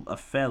 that's still a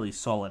fairly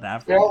solid Yeah,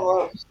 average.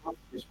 well, it's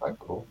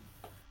respectable.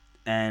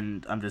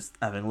 And I'm just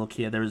having a look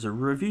here. There is a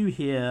review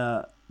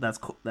here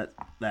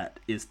that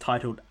is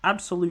titled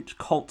 "Absolute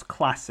Cult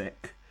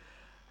Classic."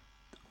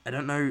 I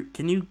don't know.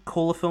 Can you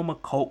call a film a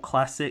cult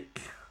classic?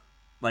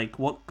 Like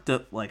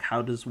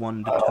how does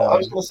one I was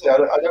determine? going to say,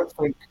 I don't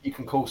think you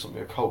can call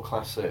something a cult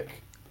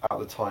classic at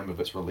the time of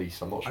its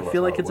release. I'm not I sure that's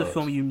feel how like it it's a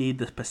film works. you need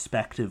the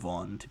perspective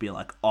on to be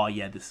like, oh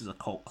yeah, this is a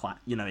cult class.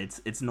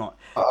 It's not.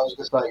 I was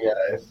going to say,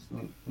 yeah, if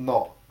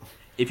not. I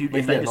If mean, they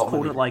yeah, just not called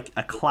many it people like a know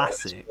about this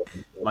classic,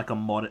 film. like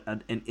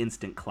an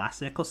instant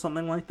classic or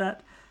something like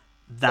that,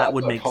 that Yeah,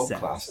 would but a make cult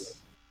classic. sense.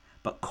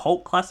 But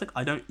cult classic,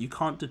 you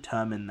can't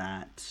determine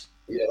that.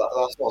 Yeah,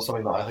 that's not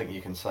something that I think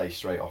you can say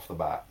straight off the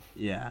bat.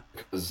 Yeah,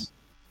 Because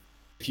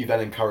if you then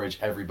encourage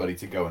everybody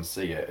to go and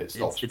see it, it it's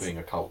stops it's being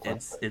a cult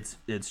classic.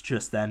 it's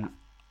just then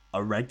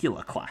a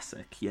regular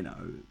classic, Yeah.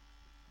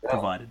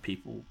 provided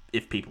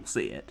if people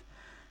see it.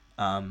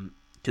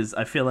 Because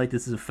I feel like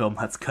this is a film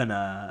that's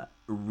gonna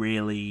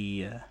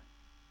really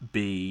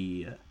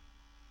be.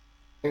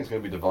 I think it's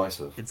going to be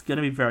divisive. It's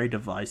gonna be very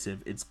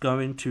divisive. It's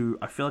going to.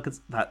 I feel like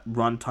that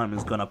runtime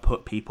is gonna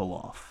put people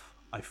off.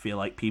 I feel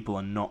like people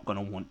are not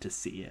gonna want to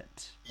see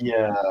it.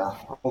 Yeah,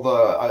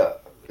 although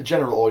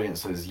general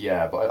audiences,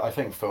 yeah, but I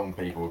think film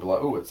people would be like,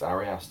 "Oh, it's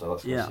Ari Aster.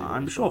 Let's go Yeah, see what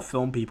I'm he's sure got."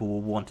 film people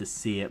will want to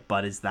see it,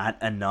 but is that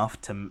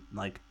enough to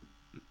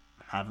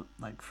have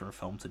for a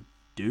film to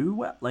do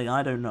well? Like,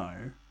 I don't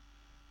know.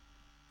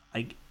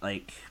 Like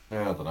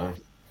Yeah, I don't know.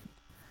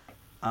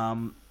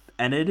 um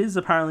and it is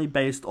apparently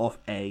based off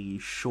a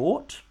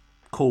short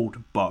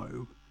called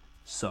Beau.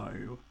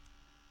 So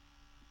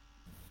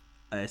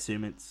I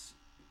assume it's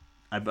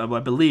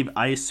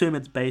I assume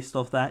it's based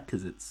off that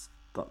because it's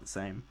got the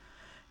same.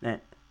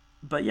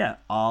 But yeah,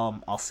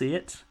 I'll see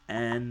it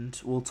and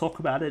we'll talk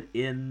about it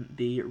in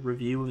the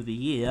review of the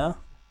year,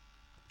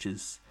 which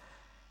is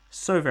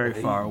so very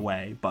far Hey.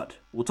 away. But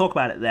we'll talk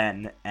about it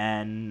then,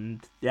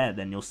 and yeah,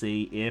 then you'll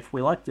see if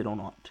we liked it or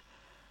not.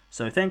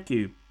 So thank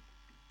you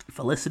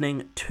for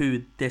listening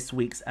to this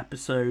week's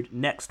episode.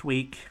 Next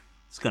week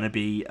it's going to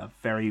be a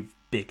very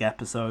big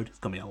episode. It's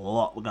going to be a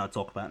lot we're going to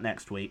talk about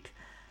next week.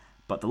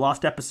 But the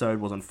last episode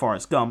was on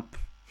Forrest Gump.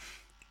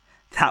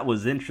 That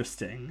was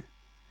interesting.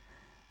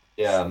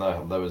 Yeah,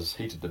 no, there was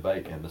heated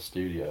debate in the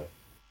studio.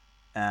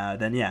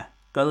 Then yeah,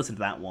 go listen to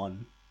that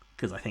one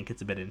because I think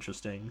it's a bit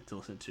interesting to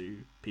listen to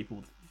people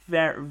with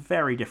very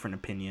very different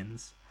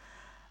opinions.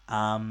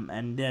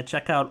 And yeah,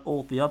 check out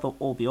all the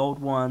old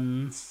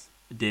ones.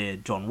 I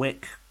did John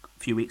Wick a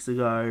few weeks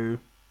ago.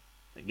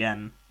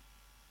 Again,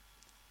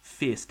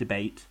 fierce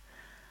debate.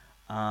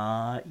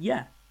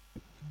 Yeah.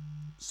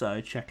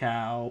 So check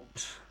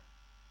out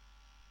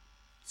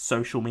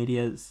social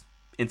medias,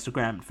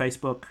 Instagram and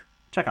Facebook.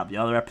 Check out the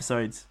other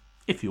episodes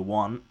if you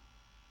want.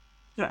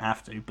 You don't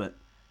have to, but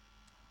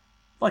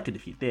like it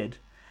if you did.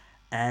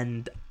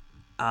 And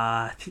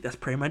I think that's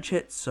pretty much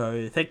it.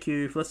 So thank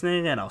you for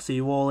listening, and I'll see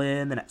you all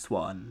in the next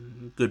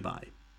one. Goodbye.